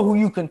 you know who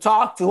you can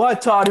talk to. I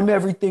taught him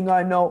everything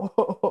I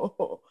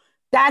know.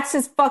 That's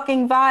his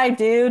fucking vibe,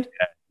 dude.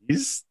 Yeah,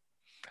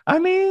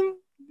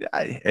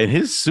 and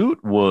his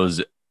suit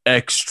was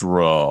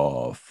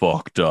extra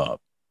fucked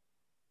up.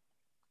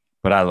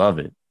 But I love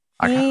it.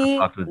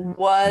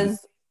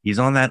 He's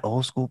on that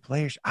old school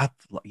player.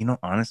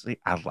 Honestly,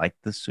 I like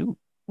the suit.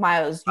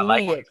 Miles, you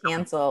need to get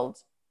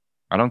canceled.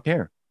 I don't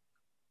care.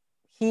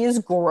 He is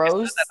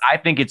gross. I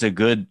think it's a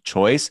good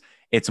choice.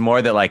 It's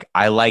more that like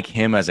I like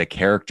him as a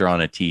character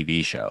on a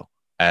TV show.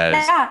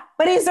 Yeah,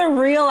 but he's a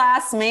real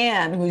ass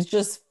man who's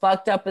just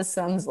fucked up his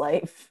son's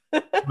life.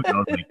 Who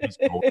knows, like, he's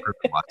over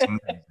watching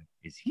that. He's like,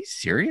 is he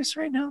serious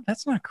right now?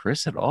 That's not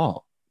Chris at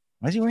all.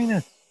 Why is he wearing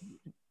that?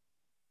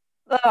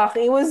 Ugh,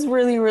 it was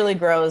really, really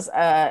gross.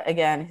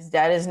 Again, his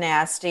dad is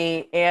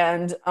nasty.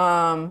 And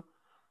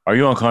Are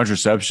you on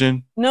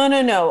contraception?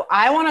 no.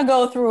 I want to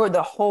go through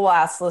the whole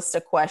ass list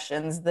of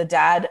questions the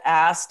dad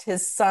asked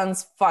his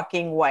son's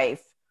fucking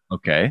wife.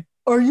 Okay.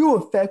 Are you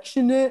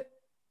affectionate?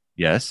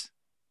 Yes.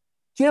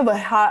 Do you have a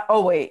high...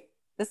 Oh, wait.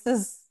 This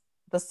is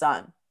the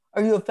son.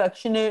 Are you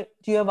affectionate?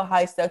 Do you have a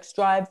high sex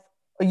drive?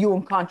 Are you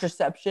on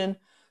contraception?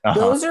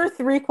 Those are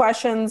 3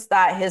 questions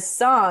that his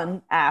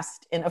son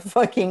asked in a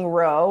fucking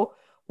row,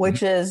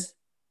 which is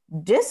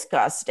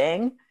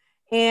disgusting.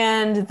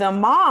 And the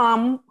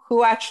mom,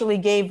 who actually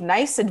gave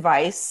nice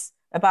advice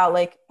about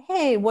like,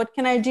 hey, what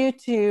can I do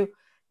to,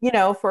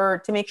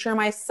 to make sure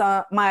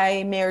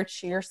my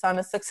marriage to your son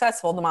is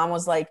successful? The mom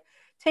was like,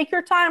 take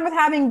your time with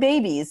having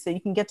babies so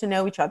you can get to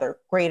know each other.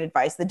 Great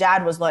advice. The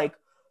dad was like,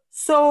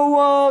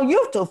 so you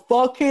have to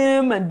fuck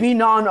him and be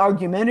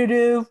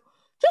non-argumentative.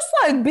 Just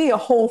like be a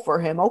hole for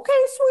him. Okay,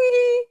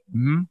 sweetie?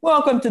 Mm-hmm.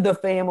 Welcome to the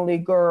family,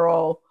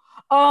 girl.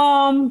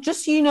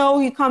 Just,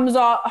 he comes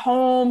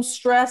home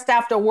stressed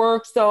after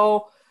work,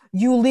 so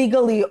you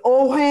legally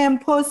owe him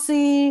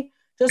pussy.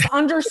 Just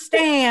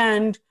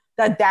understand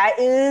that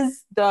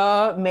is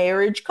the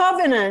marriage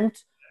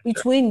covenant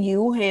between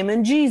you, him,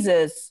 and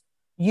Jesus.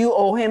 You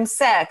owe him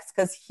sex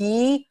because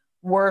he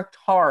worked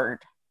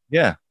hard.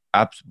 Yeah,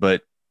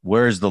 but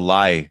where's the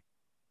lie?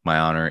 My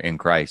honor in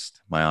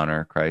Christ. My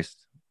honor,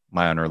 Christ.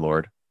 My honor,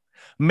 Lord.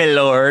 My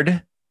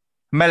Lord.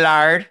 My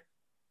Lord.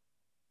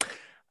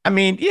 I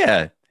mean,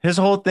 yeah, his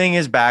whole thing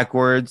is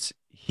backwards.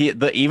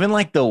 Even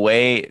like the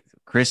way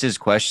Chris's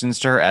questions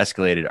to her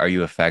escalated. Are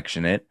you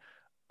affectionate?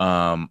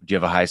 Do you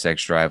have a high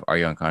sex drive? Are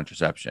you on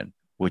contraception?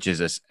 Which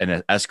is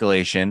an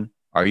escalation.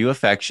 Are you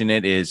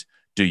affectionate is,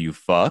 do you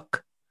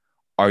fuck?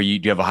 Do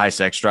you have a high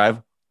sex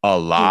drive? A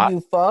lot. Do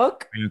you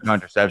fuck? Are you on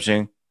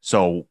contraception?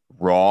 So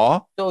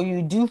raw. So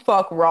you do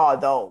fuck raw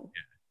though.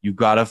 You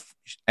gotta,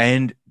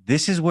 and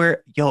this is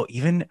where,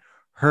 even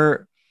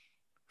her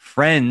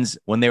friends,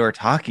 when they were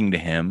talking to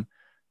him,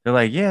 they're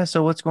like, yeah,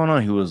 so what's going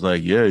on? He was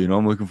like, yeah,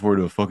 I'm looking forward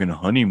to a fucking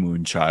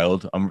honeymoon,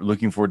 child. I'm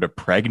looking forward to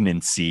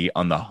pregnancy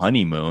on the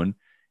honeymoon.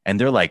 And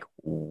they're like,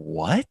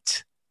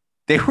 what?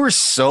 They were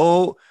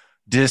so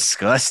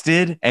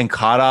disgusted and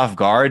caught off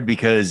guard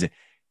because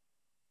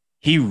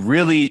he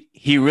really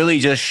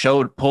just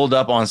pulled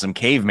up on some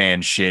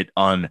caveman shit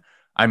on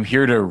I'm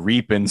here to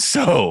reap and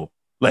sow.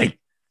 Like,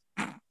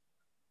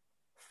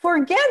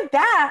 forget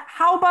that.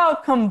 How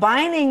about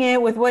combining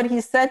it with what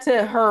he said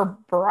to her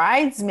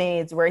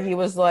bridesmaids, where he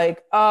was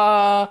like,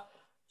 so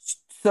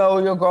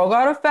your girl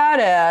got a fat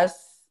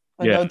ass.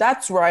 No,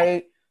 that's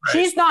right.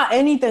 She's not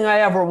anything I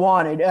ever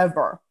wanted,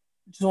 ever.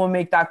 Just want to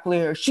make that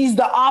clear. She's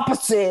the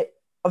opposite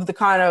of the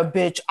kind of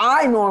bitch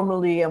I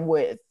normally am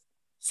with.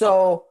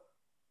 So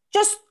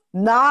just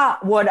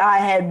not what I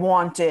had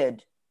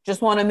wanted.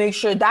 Just want to make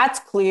sure that's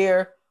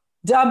clear.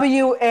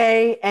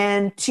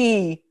 WANT.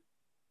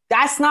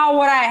 That's not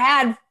what I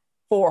had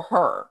for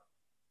her.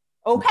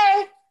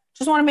 Okay?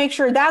 Just want to make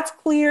sure that's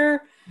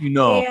clear.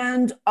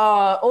 And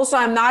also,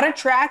 I'm not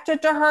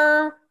attracted to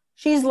her.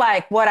 She's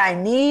like what I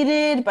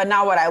needed, but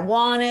not what I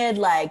wanted.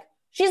 Like,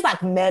 she's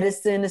like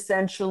medicine,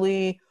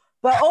 essentially.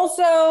 But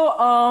also,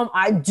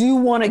 I do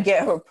want to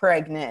get her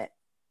pregnant.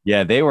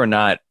 Yeah, they were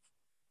not...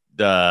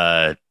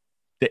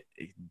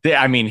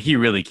 I mean, he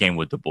really came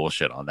with the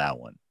bullshit on that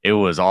one. It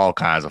was all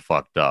kinds of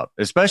fucked up.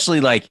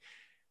 Especially, like,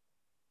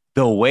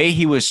 the way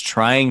he was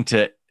trying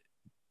to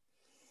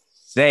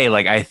say,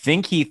 like, I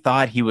think he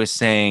thought he was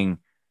saying,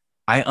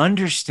 I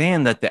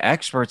understand that the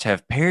experts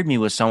have paired me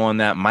with someone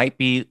that might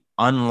be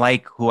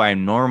unlike who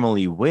I'm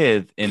normally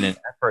with in an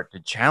effort to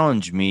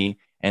challenge me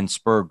and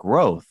spur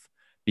growth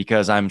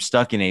because I'm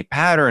stuck in a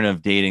pattern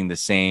of dating the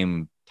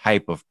same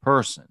type of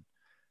person.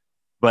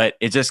 But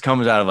it just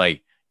comes out of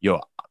like,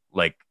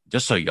 like,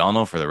 just so y'all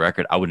know for the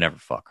record, I would never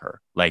fuck her.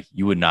 Like,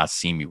 you would not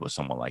see me with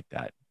someone like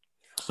that.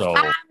 So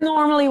I'm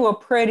normally with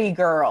pretty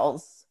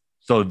girls.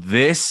 So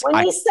this...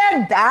 When he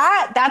said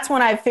that, that's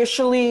when I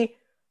officially,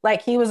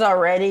 like, he was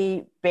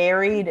already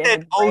buried in a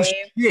grave. Oh,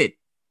 shit.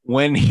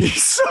 When he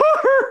saw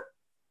her.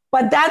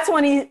 But that's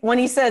when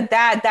he said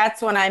that,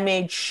 that's when I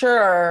made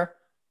sure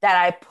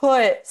that I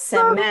put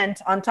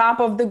cement on top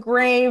of the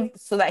grave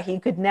so that he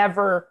could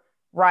never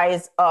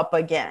rise up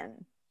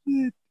again.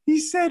 He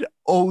said,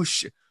 oh,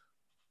 shit.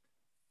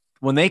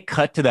 When they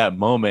cut to that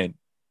moment,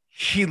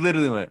 he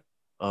literally went,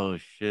 oh,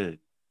 shit.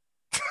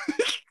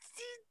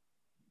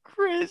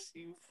 Chris,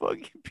 you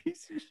fucking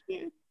piece of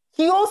shit.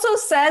 He also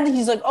said,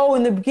 he's like, oh,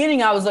 in the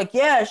beginning, I was like,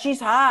 yeah, she's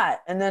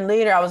hot. And then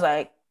later I was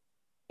like,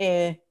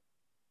 eh.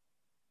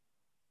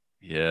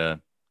 Yeah.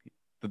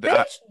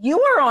 Bitch, you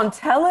were on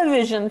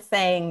television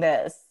saying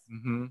this.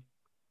 Mm-hmm.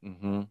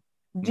 Mm-hmm.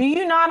 Do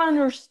you not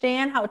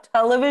understand how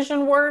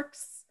television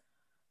works?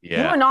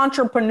 You're an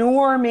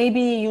entrepreneur.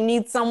 Maybe you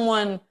need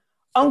someone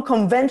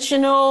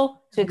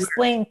unconventional to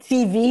explain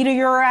TV to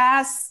your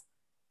ass.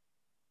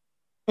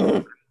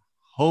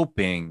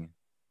 Hoping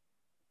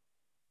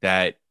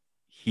that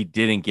he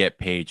didn't get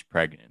Paige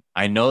pregnant.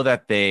 I know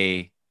that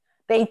they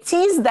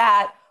teased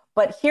that,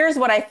 but here's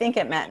what I think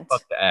it meant.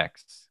 Fuck the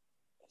ex.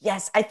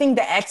 Yes, I think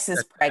the ex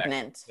is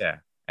pregnant. Yeah.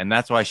 And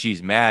that's why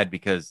she's mad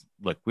because,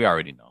 look, we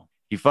already know.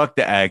 He fucked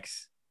the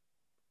ex.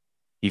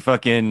 He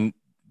fucking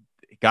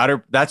got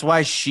her. That's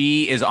why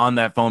she is on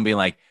that phone being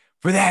like,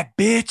 for that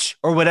bitch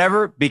or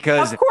whatever.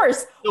 Because of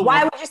course,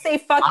 why would you say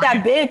fuck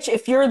that bitch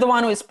if you're the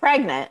one who's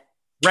pregnant?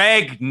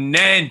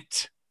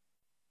 Pregnant.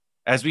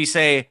 As we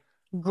say,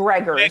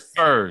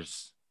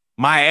 Gregors.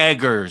 My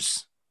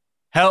eggers.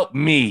 Help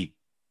me.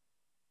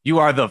 You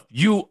are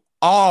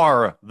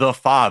the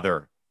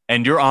father.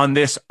 And you're on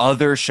this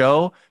other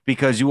show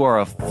because you are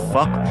a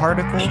fuck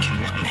particle.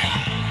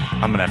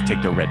 I'm gonna have to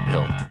take the red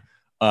pill.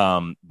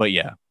 But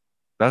yeah,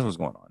 that's what's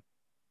going on.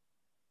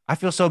 I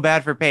feel so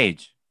bad for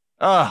Paige.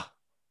 Ugh.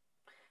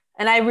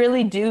 And I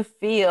really do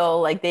feel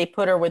like they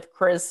put her with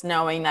Chris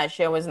knowing that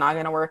shit was not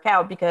going to work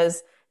out,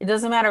 because it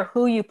doesn't matter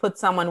who you put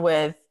someone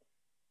with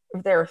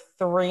if they're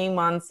 3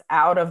 months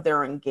out of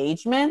their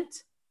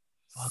engagement.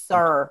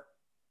 Sir.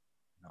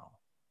 No.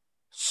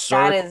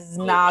 Sir. That is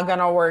not going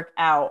to work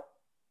out.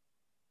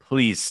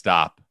 Please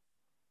stop.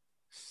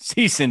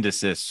 Cease and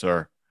desist,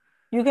 sir.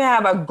 You can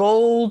have a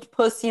gold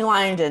pussy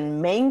lined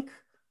in mink.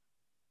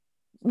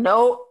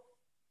 Nope.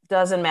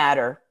 Doesn't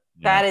matter.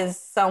 Yeah. That is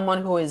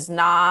someone who is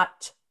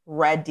not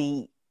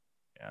ready.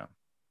 Yeah.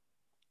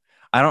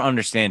 I don't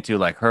understand too.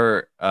 Like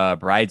her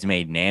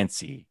bridesmaid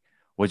Nancy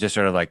was just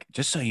sort of like,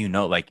 just so you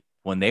know, like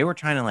when they were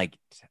trying to like,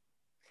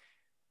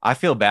 I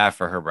feel bad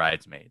for her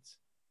bridesmaids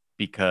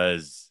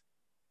because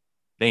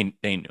they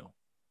knew.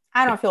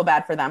 I don't feel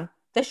bad for them.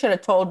 They should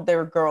have told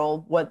their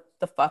girl what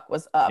the fuck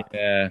was up.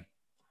 Yeah.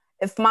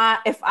 If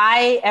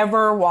I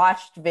ever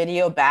watched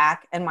video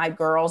back and my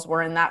girls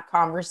were in that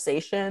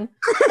conversation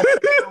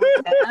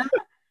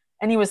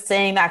and he was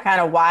saying that kind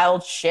of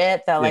wild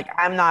shit that like,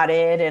 I'm not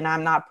it and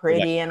I'm not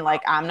pretty and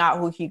like, I'm not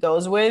who he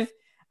goes with.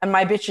 And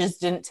my bitches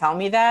didn't tell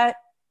me that.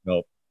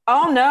 Nope.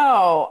 Oh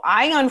no,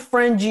 I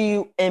unfriend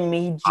you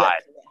immediately.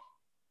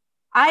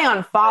 I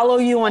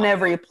unfollow you on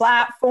every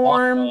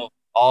platform.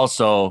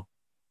 Also,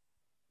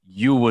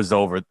 you was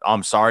over.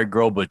 I'm sorry,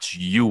 girl, but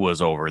you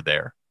was over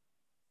there.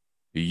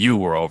 You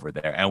were over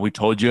there. And we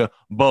told you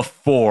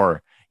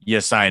before you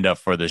signed up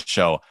for this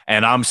show.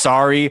 And I'm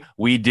sorry,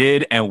 we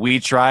did and we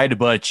tried,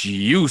 but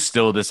you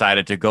still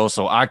decided to go.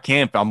 So I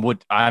can't,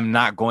 I'm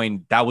not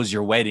going. That was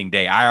your wedding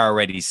day. I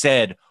already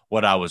said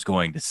what I was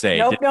going to say.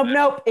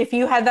 Nope. If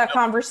you had that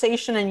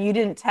conversation and you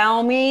didn't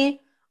tell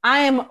me, I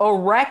am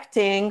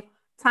erecting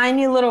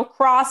tiny little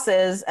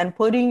crosses and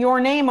putting your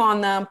name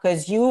on them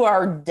because you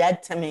are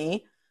dead to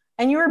me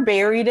and you're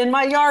buried in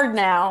my yard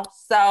now.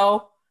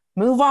 So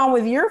move on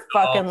with your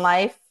fucking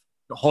life.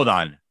 Hold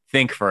on.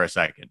 Think for a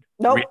second.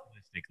 Nope.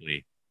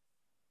 Realistically,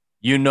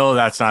 you know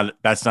that's not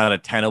a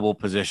tenable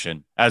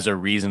position as a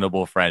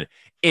reasonable friend.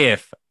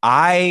 If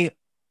I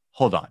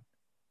hold on,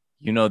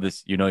 you know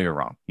this, you know you're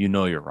wrong. You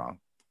know you're wrong.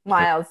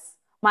 Miles,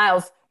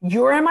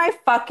 you're my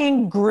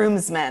fucking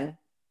groomsman.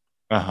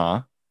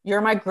 Uh-huh.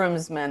 You're my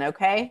groomsman,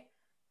 okay?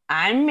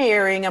 I'm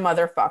marrying a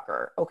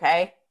motherfucker,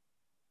 okay?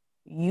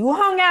 You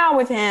hung out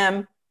with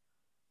him.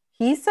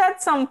 He said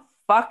some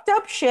fucked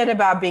up shit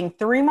about being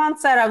 3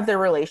 months out of the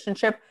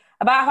relationship,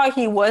 about how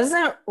he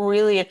wasn't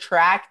really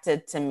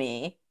attracted to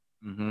me,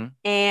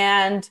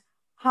 and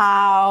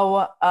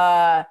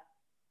how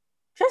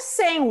just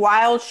saying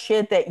wild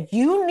shit that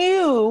you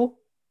knew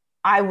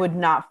I would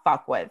not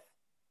fuck with.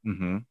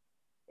 Mm-hmm.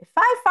 If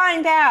I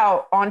find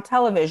out on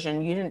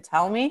television you didn't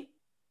tell me,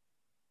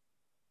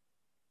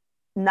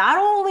 not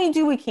only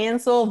do we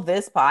cancel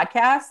this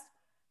podcast,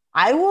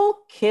 I will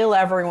kill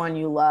everyone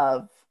you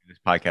love. This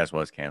podcast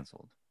was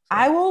canceled. So.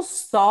 I will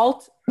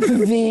salt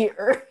the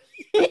earth.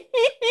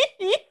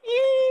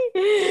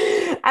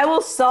 I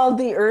will salt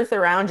the earth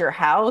around your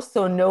house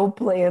so no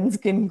plants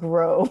can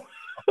grow.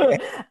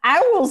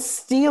 I will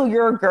steal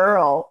your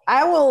girl.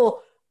 I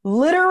will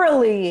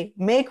literally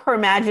make Her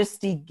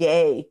Majesty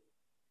gay.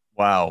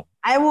 Wow.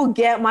 I will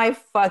get my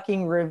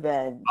fucking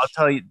revenge. I'll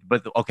tell you,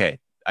 but okay.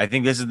 I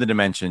think this is the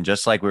dimension,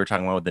 just like we were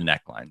talking about with the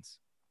necklines.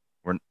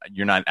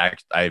 You're not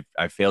actually,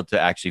 I failed to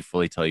actually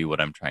fully tell you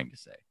what I'm trying to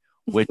say,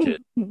 which is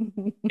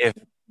if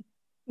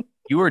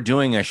you were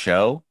doing a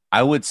show,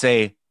 I would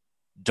say,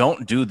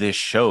 don't do this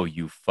show,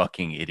 you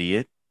fucking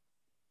idiot.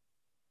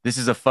 This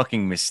is a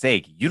fucking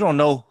mistake. You don't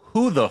know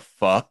who the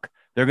fuck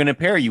they're going to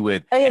pair you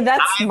with. I mean,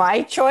 that's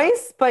my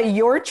choice, but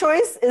your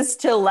choice is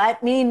to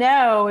let me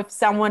know if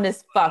someone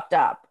is fucked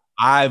up.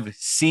 I've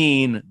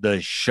seen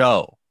the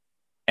show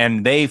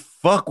and they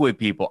fuck with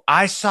people.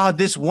 I saw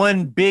this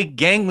one big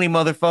gangly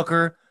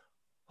motherfucker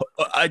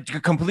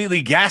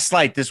completely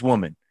gaslight this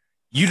woman.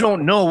 You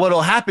don't know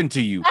what'll happen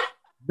to you.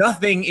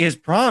 Nothing is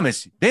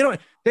promised.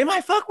 They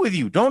might fuck with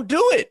you. Don't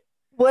do it.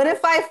 What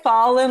if I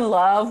fall in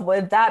love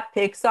with that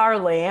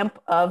Pixar lamp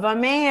of a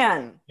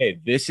man? Hey,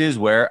 this is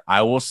where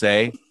I will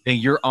say that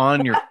you're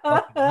on your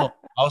fucking own.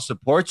 I'll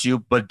support you,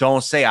 but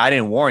don't say I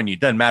didn't warn you. It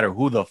doesn't matter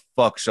who the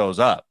fuck shows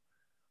up.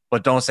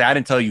 But don't say I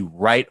didn't tell you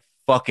right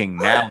fucking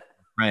now,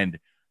 friend.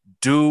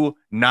 Do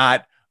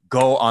not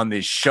go on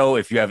this show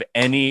if you have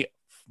any,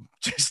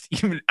 just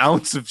even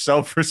ounce of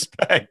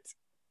self-respect.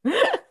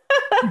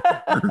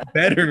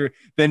 Better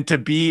than to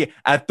be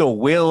at the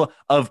will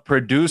of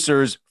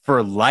producers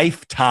for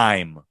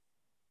lifetime.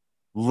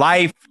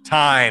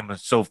 Lifetime,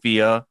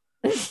 Sophia.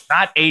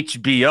 Not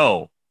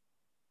HBO.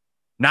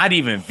 Not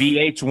even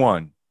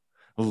VH1.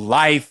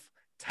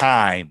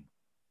 Lifetime.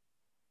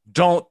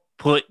 Don't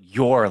put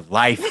your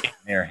life in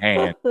their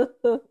hand. That's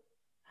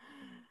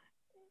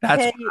what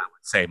I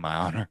would say, my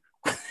honor.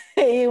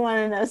 Hey, you want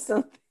to know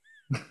something?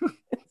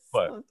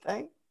 What?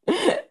 Something.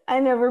 I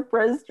never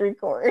pressed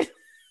record.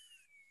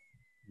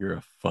 You're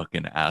a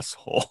fucking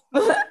asshole.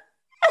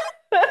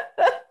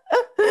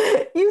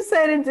 You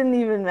said it didn't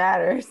even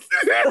matter.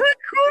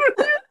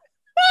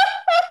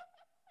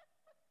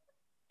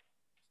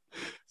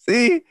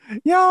 See,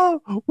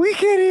 yo, we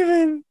can't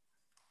even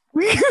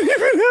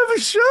have a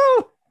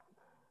show.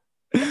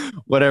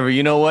 Whatever.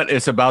 You know what?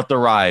 It's about the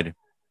ride.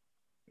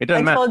 It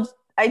doesn't matter.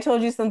 I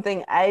told you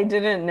something. I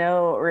didn't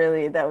know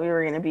really that we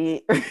were going to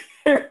be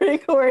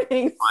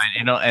recording. Fine,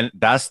 you know, and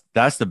that's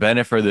the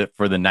benefit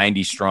for the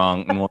 90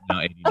 strong. Well, no,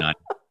 89.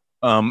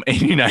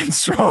 89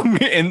 strong.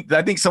 And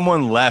I think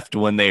someone left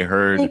when they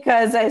heard.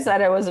 Because I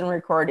said I wasn't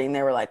recording.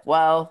 They were like,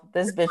 well,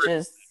 this bitch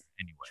is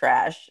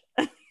trash.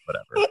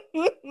 Whatever.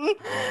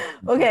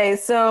 Okay,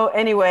 so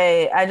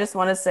anyway, I just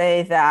want to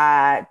say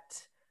that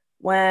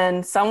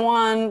when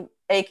someone,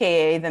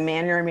 aka the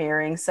man you're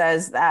marrying,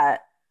 says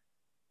that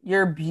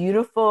you're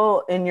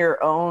beautiful in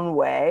your own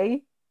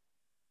way,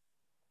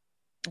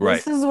 right,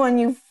 this is when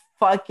you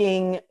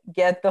fucking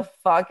get the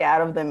fuck out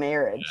of the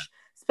marriage. Yeah.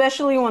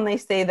 Especially when they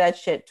say that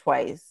shit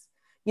twice.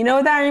 You know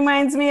what that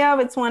reminds me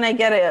of? It's when I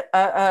get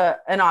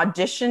an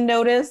audition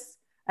notice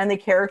and the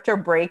character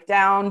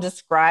breakdown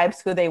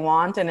describes who they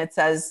want and it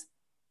says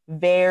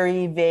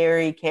very,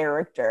 very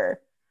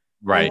character.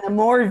 Right. And the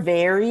more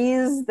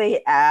varies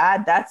they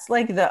add, that's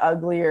like the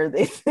uglier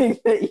they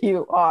think that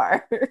you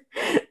are.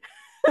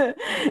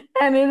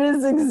 And it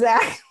is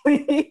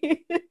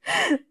exactly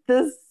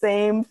the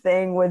same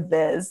thing with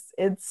this.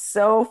 It's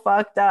so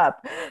fucked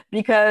up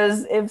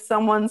because if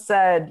someone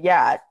said,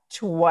 yeah,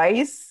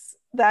 twice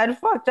that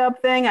fucked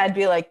up thing, I'd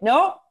be like,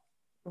 nope,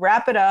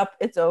 wrap it up.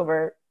 It's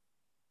over.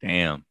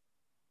 Damn.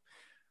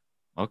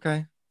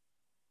 Okay.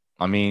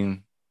 I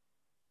mean,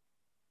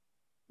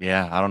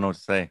 yeah, I don't know what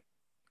to say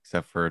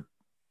except for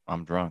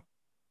I'm drunk.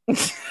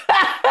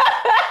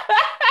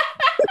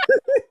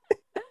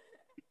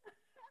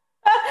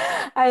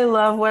 I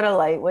love what a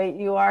lightweight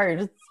you are.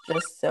 You're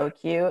just so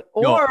cute.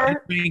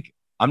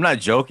 I'm not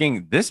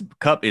joking. This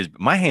cup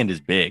my hand is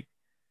big,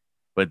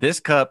 but this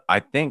cup, I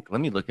think, let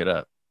me look it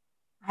up.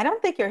 I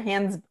don't think your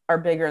hands are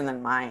bigger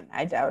than mine.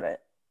 I doubt it.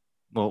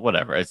 Well,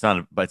 whatever. It's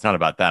not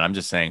about that. I'm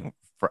just saying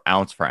for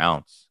ounce.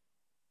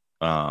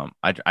 I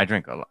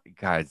drink a lot,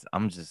 guys.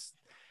 I'm just.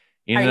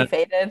 Are you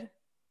faded?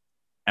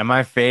 Am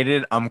I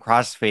faded? I'm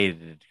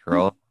cross-faded,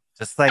 girl.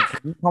 Just like,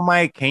 can you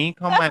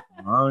call my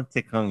mom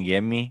to come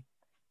get me?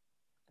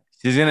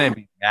 She's gonna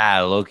be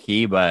low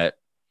key, but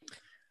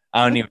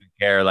I don't even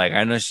care. Like,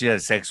 I know she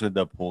had sex with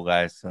the pool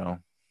guy, so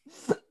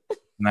I'm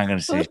not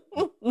gonna say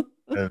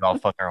I'll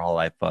fuck her whole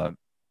life up.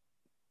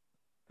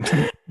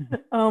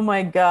 Oh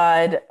my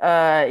god.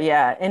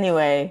 Yeah.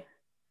 Anyway.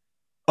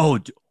 Oh,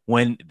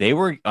 when they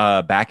were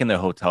back in the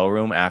hotel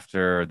room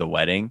after the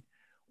wedding,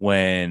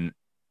 when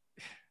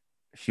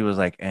she was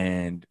like,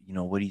 and you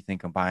know, what do you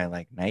think I'm buying,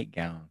 like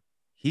nightgown?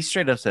 He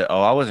straight up said,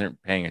 "Oh, I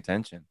wasn't paying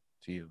attention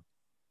to you."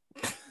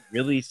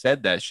 Really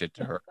said that shit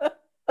to her.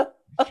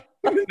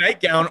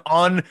 Nightgown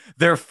on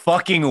their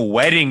fucking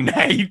wedding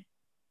night.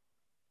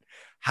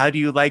 How do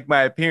you like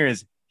my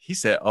appearance? He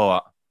said, "Oh,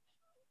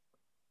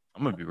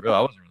 I'm gonna be real. I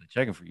wasn't really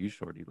checking for you,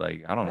 shorty.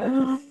 Like, I don't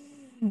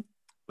know.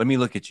 Let me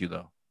look at you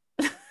though."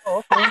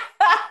 Oh, okay.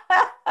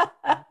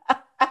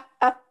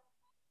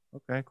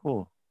 Okay,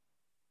 cool.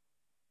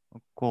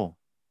 Oh, cool.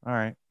 All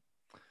right.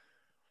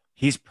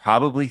 He's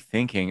probably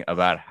thinking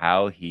about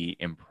how he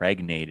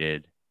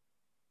impregnated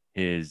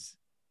his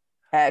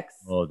ex.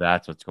 Oh,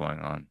 that's what's going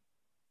on.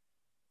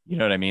 You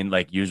know what I mean?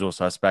 Like Usual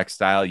Suspect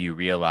style, you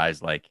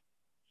realize like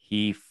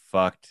he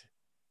fucked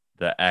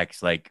the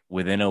ex like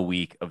within a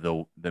week of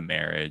the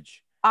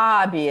marriage.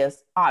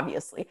 Obviously.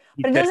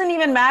 But it doesn't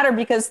even matter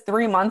because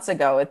 3 months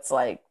ago it's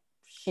like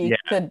she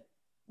could.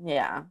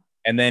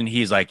 And then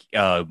he's like,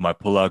 my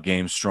pullout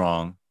game's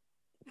strong.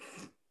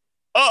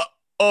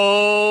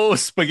 Oh,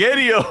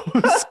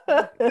 SpaghettiOs.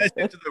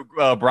 To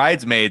the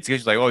bridesmaids.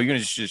 She's like, oh, you're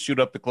going to shoot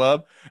up the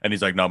club? And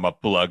he's like, no, my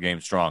pullout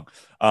game's strong.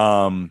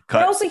 But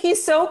also,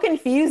 he's so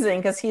confusing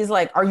because he's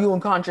like, are you on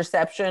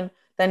contraception?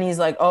 Then he's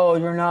like, oh,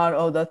 you're not.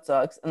 Oh, that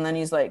sucks. And then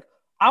he's like,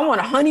 I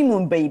want a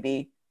honeymoon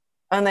baby.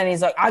 And then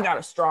he's like, I got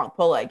a strong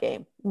pull-leg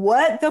game.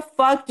 What the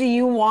fuck do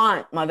you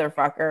want,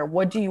 motherfucker?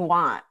 What do you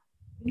want?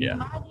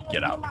 Yeah.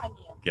 Get out.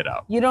 Get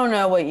out. You don't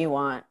know what you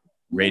want.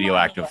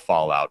 Radioactive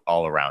fallout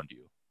all around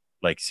you.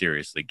 Like,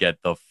 seriously, get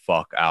the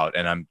fuck out.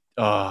 And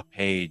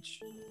Paige.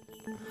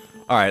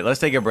 All right, let's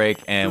take a break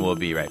and we'll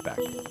be right back.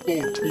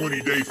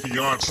 20-day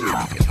fiance.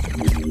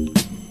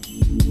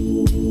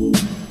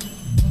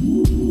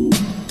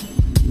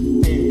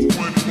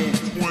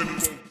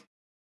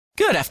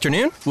 Good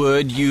afternoon.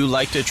 Would you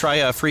like to try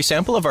a free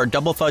sample of our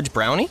double fudge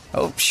brownie?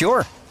 Oh,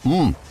 sure.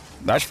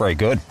 That's very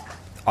good.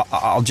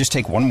 I'll just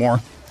take one more,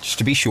 just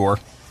to be sure.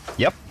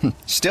 Yep,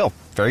 still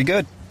very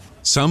good.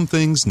 Some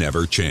things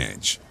never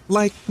change,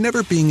 like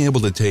never being able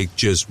to take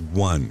just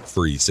one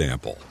free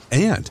sample.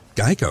 And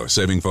Geico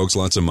saving folks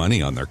lots of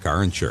money on their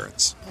car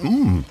insurance.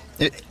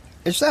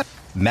 Is that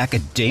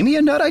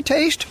macadamia nut I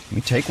taste? Let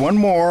me take one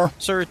more.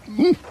 Sir?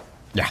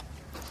 Yeah,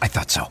 I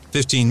thought so.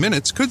 15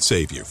 minutes could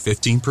save you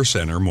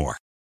 15% or more.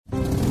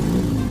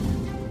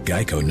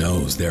 Geico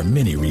knows there are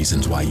many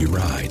reasons why you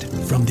ride.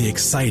 From the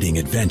exciting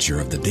adventure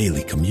of the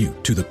daily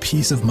commute to the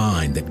peace of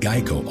mind that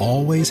Geico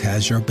always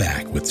has your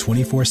back with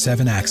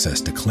 24/7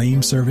 access to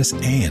claim service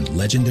and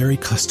legendary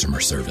customer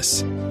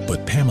service.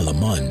 But Pamela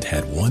Mund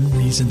had one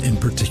reason in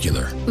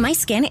particular. My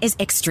skin is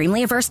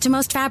extremely averse to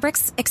most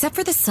fabrics, except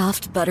for the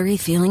soft, buttery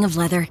feeling of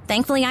leather.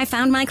 Thankfully, I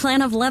found my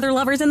clan of leather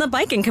lovers in the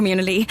biking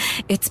community.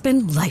 It's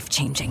been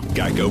life-changing.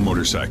 Geico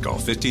Motorcycle.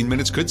 15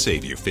 minutes could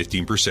save you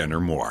 15% or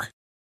more.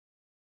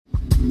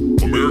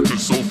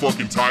 America's so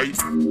fucking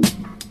tight.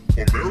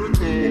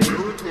 America.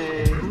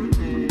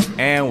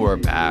 And we're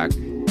back.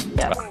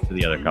 Back to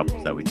the other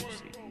couples that we do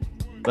see.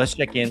 Let's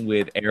check in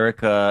with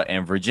Eric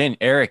and Virginia.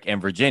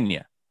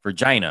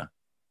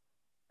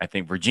 I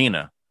think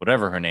Virginia,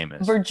 whatever her name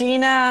is.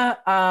 Virginia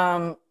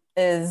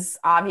is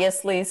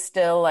obviously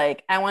still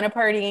like, I want to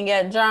party and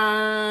get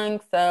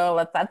drunk, so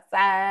let's have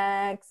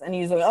sex. And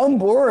he's like, I'm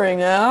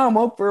boring. I'm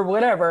up for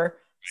whatever.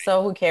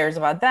 So who cares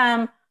about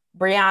them?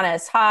 Brianna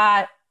is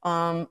hot.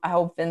 I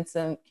hope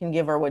Vincent can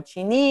give her what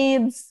she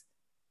needs.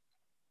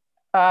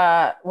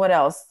 What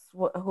else?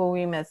 Who are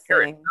we missing?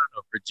 Eric,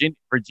 no.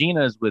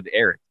 Regina's with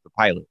Eric, the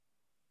pilot.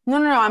 No.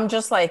 I'm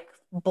just like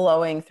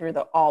blowing through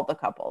all the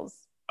couples.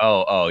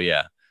 Oh,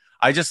 yeah.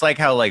 I just like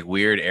how like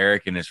weird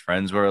Eric and his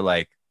friends were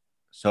like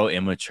so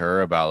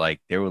immature about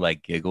like they were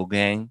like giggle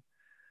gang.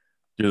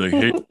 They're like,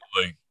 hey,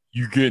 like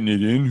you getting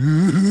it in?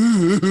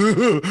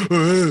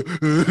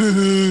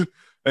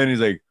 And he's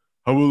like,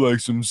 how about like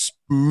some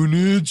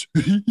spoonage?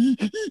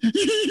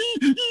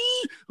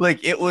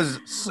 Like it was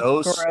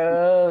so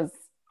gross.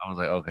 I was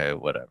like, okay,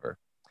 whatever.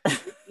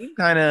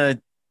 Kind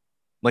of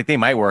like they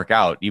might work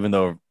out, even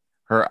though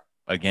her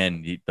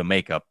again the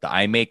makeup, the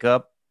eye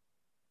makeup,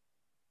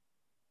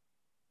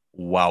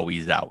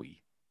 wowie zowie.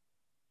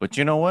 But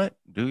you know what?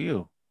 Do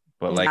you?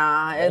 But like,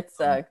 nah, it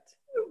sucked.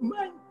 Oh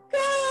my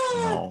god!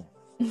 No,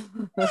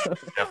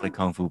 definitely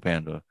Kung Fu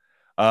Panda.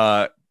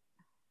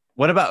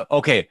 What about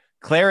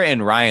Clara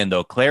and Ryan,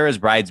 though? Clara's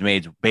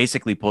bridesmaids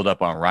basically pulled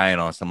up on Ryan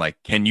on some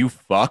like, can you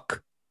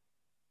fuck?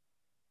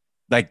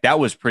 Like, that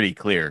was pretty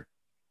clear.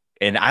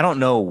 And I don't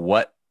know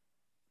what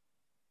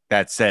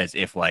that says.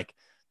 If, like,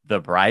 the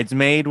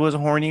bridesmaid was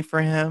horny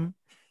for him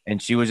and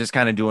she was just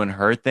kind of doing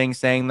her thing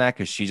saying that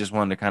because she just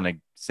wanted to kind of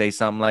say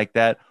something like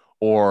that.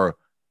 Or,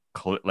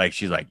 like,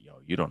 she's like,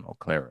 yo, you don't know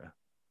Clara.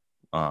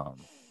 I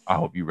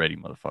hope you ready,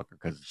 motherfucker.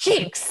 Because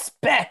she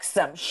expects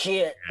some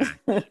shit.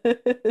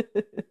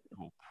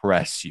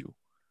 Press you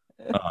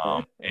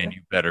and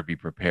you better be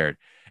prepared.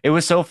 It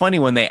was so funny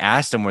when they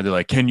asked him where they're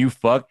like, can you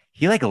fuck?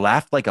 He like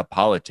laughed like a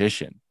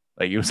politician.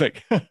 Like he was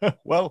like,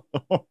 well,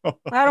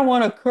 I don't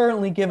want to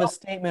currently give a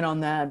statement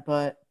on that,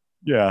 but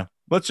yeah,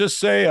 let's just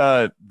say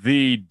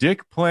the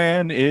dick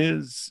plan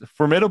is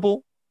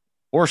formidable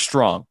or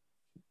strong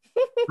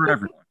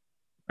for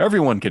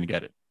everyone can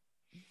get it.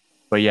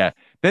 But yeah,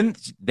 then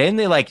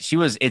they like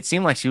it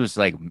seemed like she was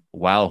like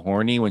wild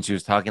horny when she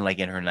was talking like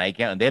in her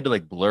nightgown, and they had to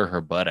like blur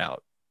her butt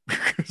out.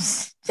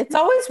 It's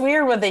always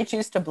weird when they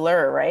choose to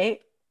blur,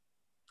 right?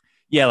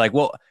 Yeah, like,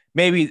 well,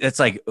 maybe it's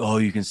like, oh,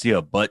 you can see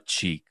a butt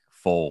cheek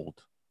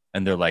fold,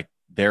 and they're like,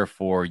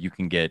 therefore you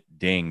can get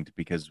dinged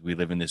because we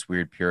live in this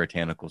weird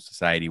puritanical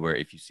society where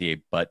if you see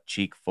a butt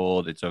cheek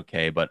fold, it's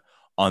okay. But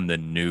on the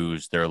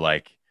news, they're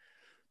like,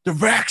 the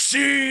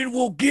vaccine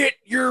will get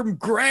your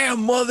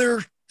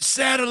grandmother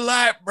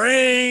satellite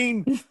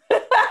brain.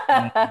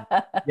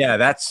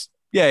 Yeah,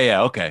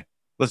 okay.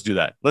 Let's do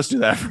that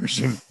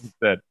version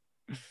instead.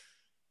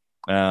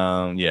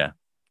 Yeah.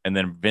 And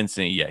then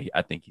Vincent, yeah,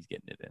 I think he's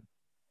getting it in.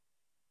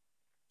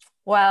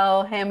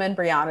 Well, him and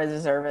Brianna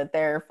deserve it.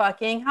 They're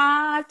fucking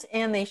hot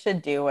and they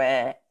should do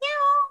it.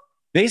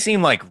 They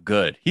seem like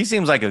good. He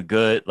seems like a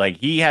good, like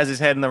he has his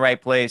head in the right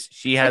place.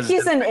 She has.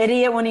 He's an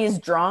idiot when he's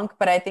drunk,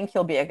 but I think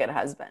he'll be a good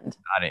husband.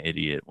 Not an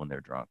idiot when they're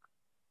drunk.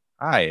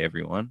 Hi,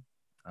 everyone.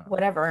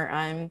 Whatever.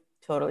 I'm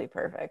totally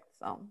perfect.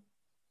 So.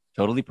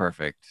 Totally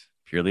perfect.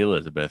 Purely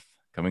Elizabeth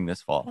coming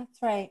this fall.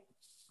 That's right.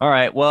 All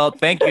right. Well,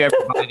 thank you,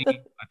 everybody.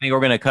 I think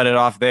we're going to cut it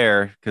off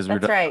there because we're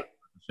done with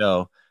the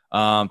show.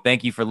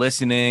 Thank you for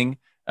listening.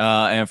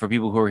 And for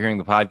people who are hearing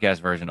the podcast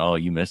version, oh,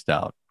 you missed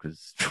out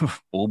because,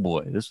 oh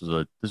boy, this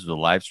was a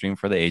live stream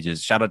for the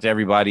ages. Shout out to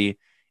everybody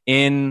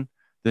in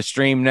the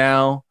stream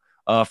now.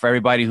 For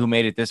everybody who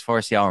made it this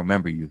far, see, I'll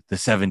remember you, the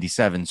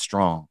 77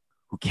 strong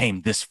who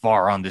came this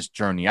far on this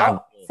journey.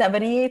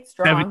 78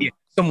 strong. 78.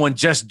 Someone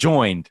just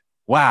joined.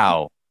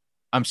 Wow.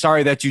 I'm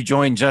sorry that you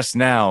joined just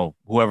now,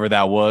 whoever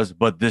that was,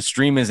 but the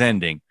stream is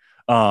ending.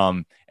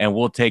 And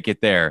we'll take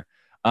it there.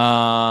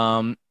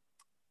 Yeah.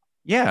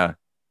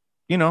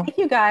 Thank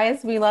you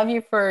guys. We love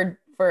you for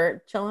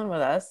chilling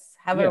with us.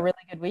 Have a really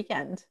good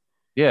weekend.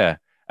 Yeah.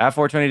 At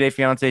 420 Day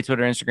Fiance,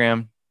 Twitter,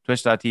 Instagram,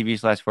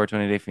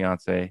 twitch.tv/420 Day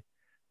Fiance.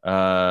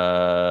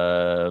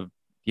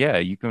 Yeah,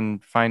 you can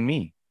find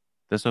me,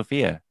 the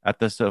Sophia, at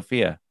the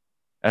Sophia,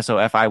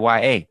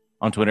 SOFIYA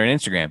on Twitter and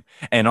Instagram.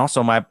 And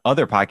also my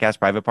other podcast,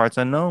 Private Parts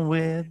Unknown,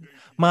 with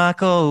my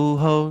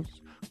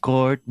co-host,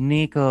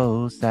 Courtney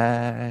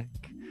Kosak.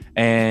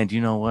 And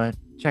you know what?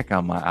 Check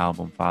out my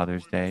album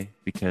Father's Day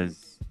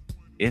because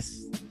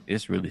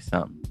it's really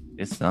something.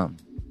 It's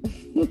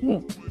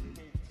something.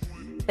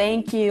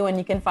 Thank you. And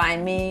you can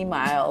find me,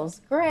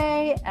 Miles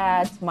Gray,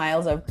 at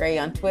Miles of Gray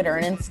on Twitter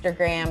and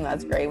Instagram.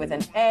 That's Gray with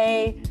an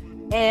A.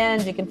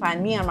 And you can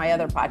find me on my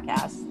other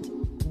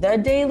podcast, The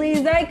Daily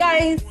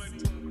Zeitgeist,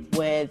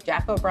 with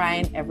Jack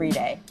O'Brien every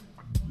day.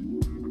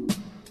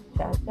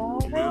 All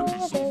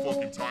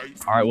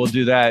right, we'll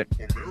do that.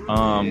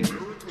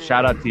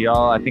 Shout out to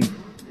y'all. I think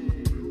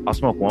I'll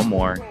smoke one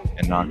more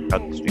and not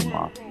cut the stream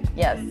off.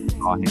 Yes.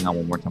 I'll hang out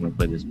one more time and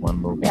play this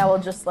one little bit. Yeah, we'll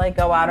just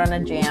go out on a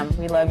jam.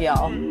 We love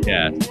y'all.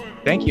 Yeah.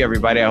 Thank you,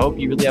 everybody. I hope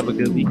you really have a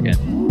good weekend.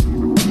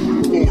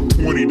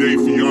 420 Day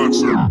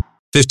Fiance.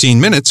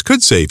 15 minutes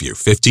could save you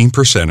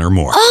 15% or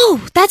more.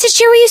 Oh, that's a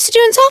cheer we used to do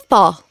in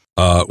softball.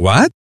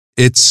 What?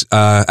 It's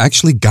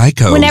actually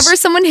Geico. Whenever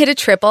someone hit a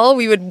triple,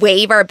 we would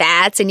wave our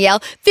bats and yell,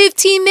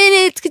 15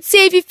 minutes could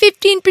save you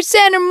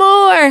 15% or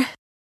more.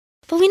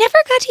 But we never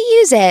got to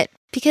use it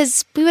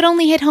because we would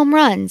only hit home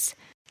runs.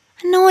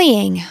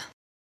 Annoying.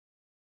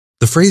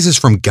 The phrase is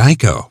from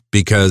Geico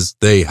because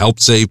they help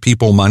save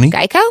people money.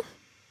 Geico?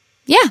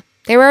 Yeah,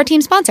 they were our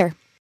team sponsor.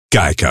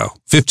 Geico.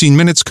 15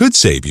 minutes could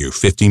save you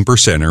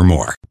 15% or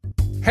more.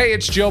 Hey,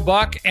 it's Joe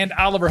Buck and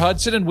Oliver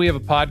Hudson, and we have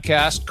a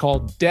podcast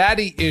called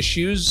Daddy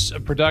Issues, a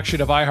production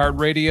of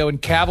iHeartRadio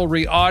and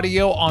Cavalry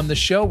Audio. On the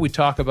show, we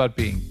talk about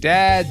being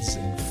dads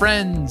and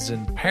friends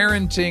and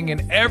parenting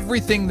and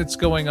everything that's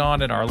going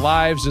on in our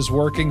lives as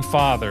working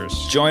fathers.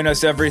 Join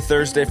us every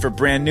Thursday for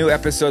brand new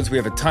episodes. We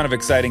have a ton of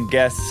exciting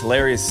guests,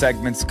 hilarious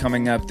segments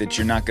coming up that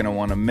you're not going to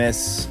want to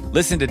miss.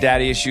 Listen to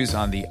Daddy Issues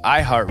on the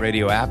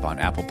iHeartRadio app, on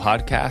Apple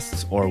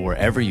Podcasts, or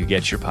wherever you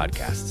get your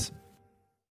podcasts.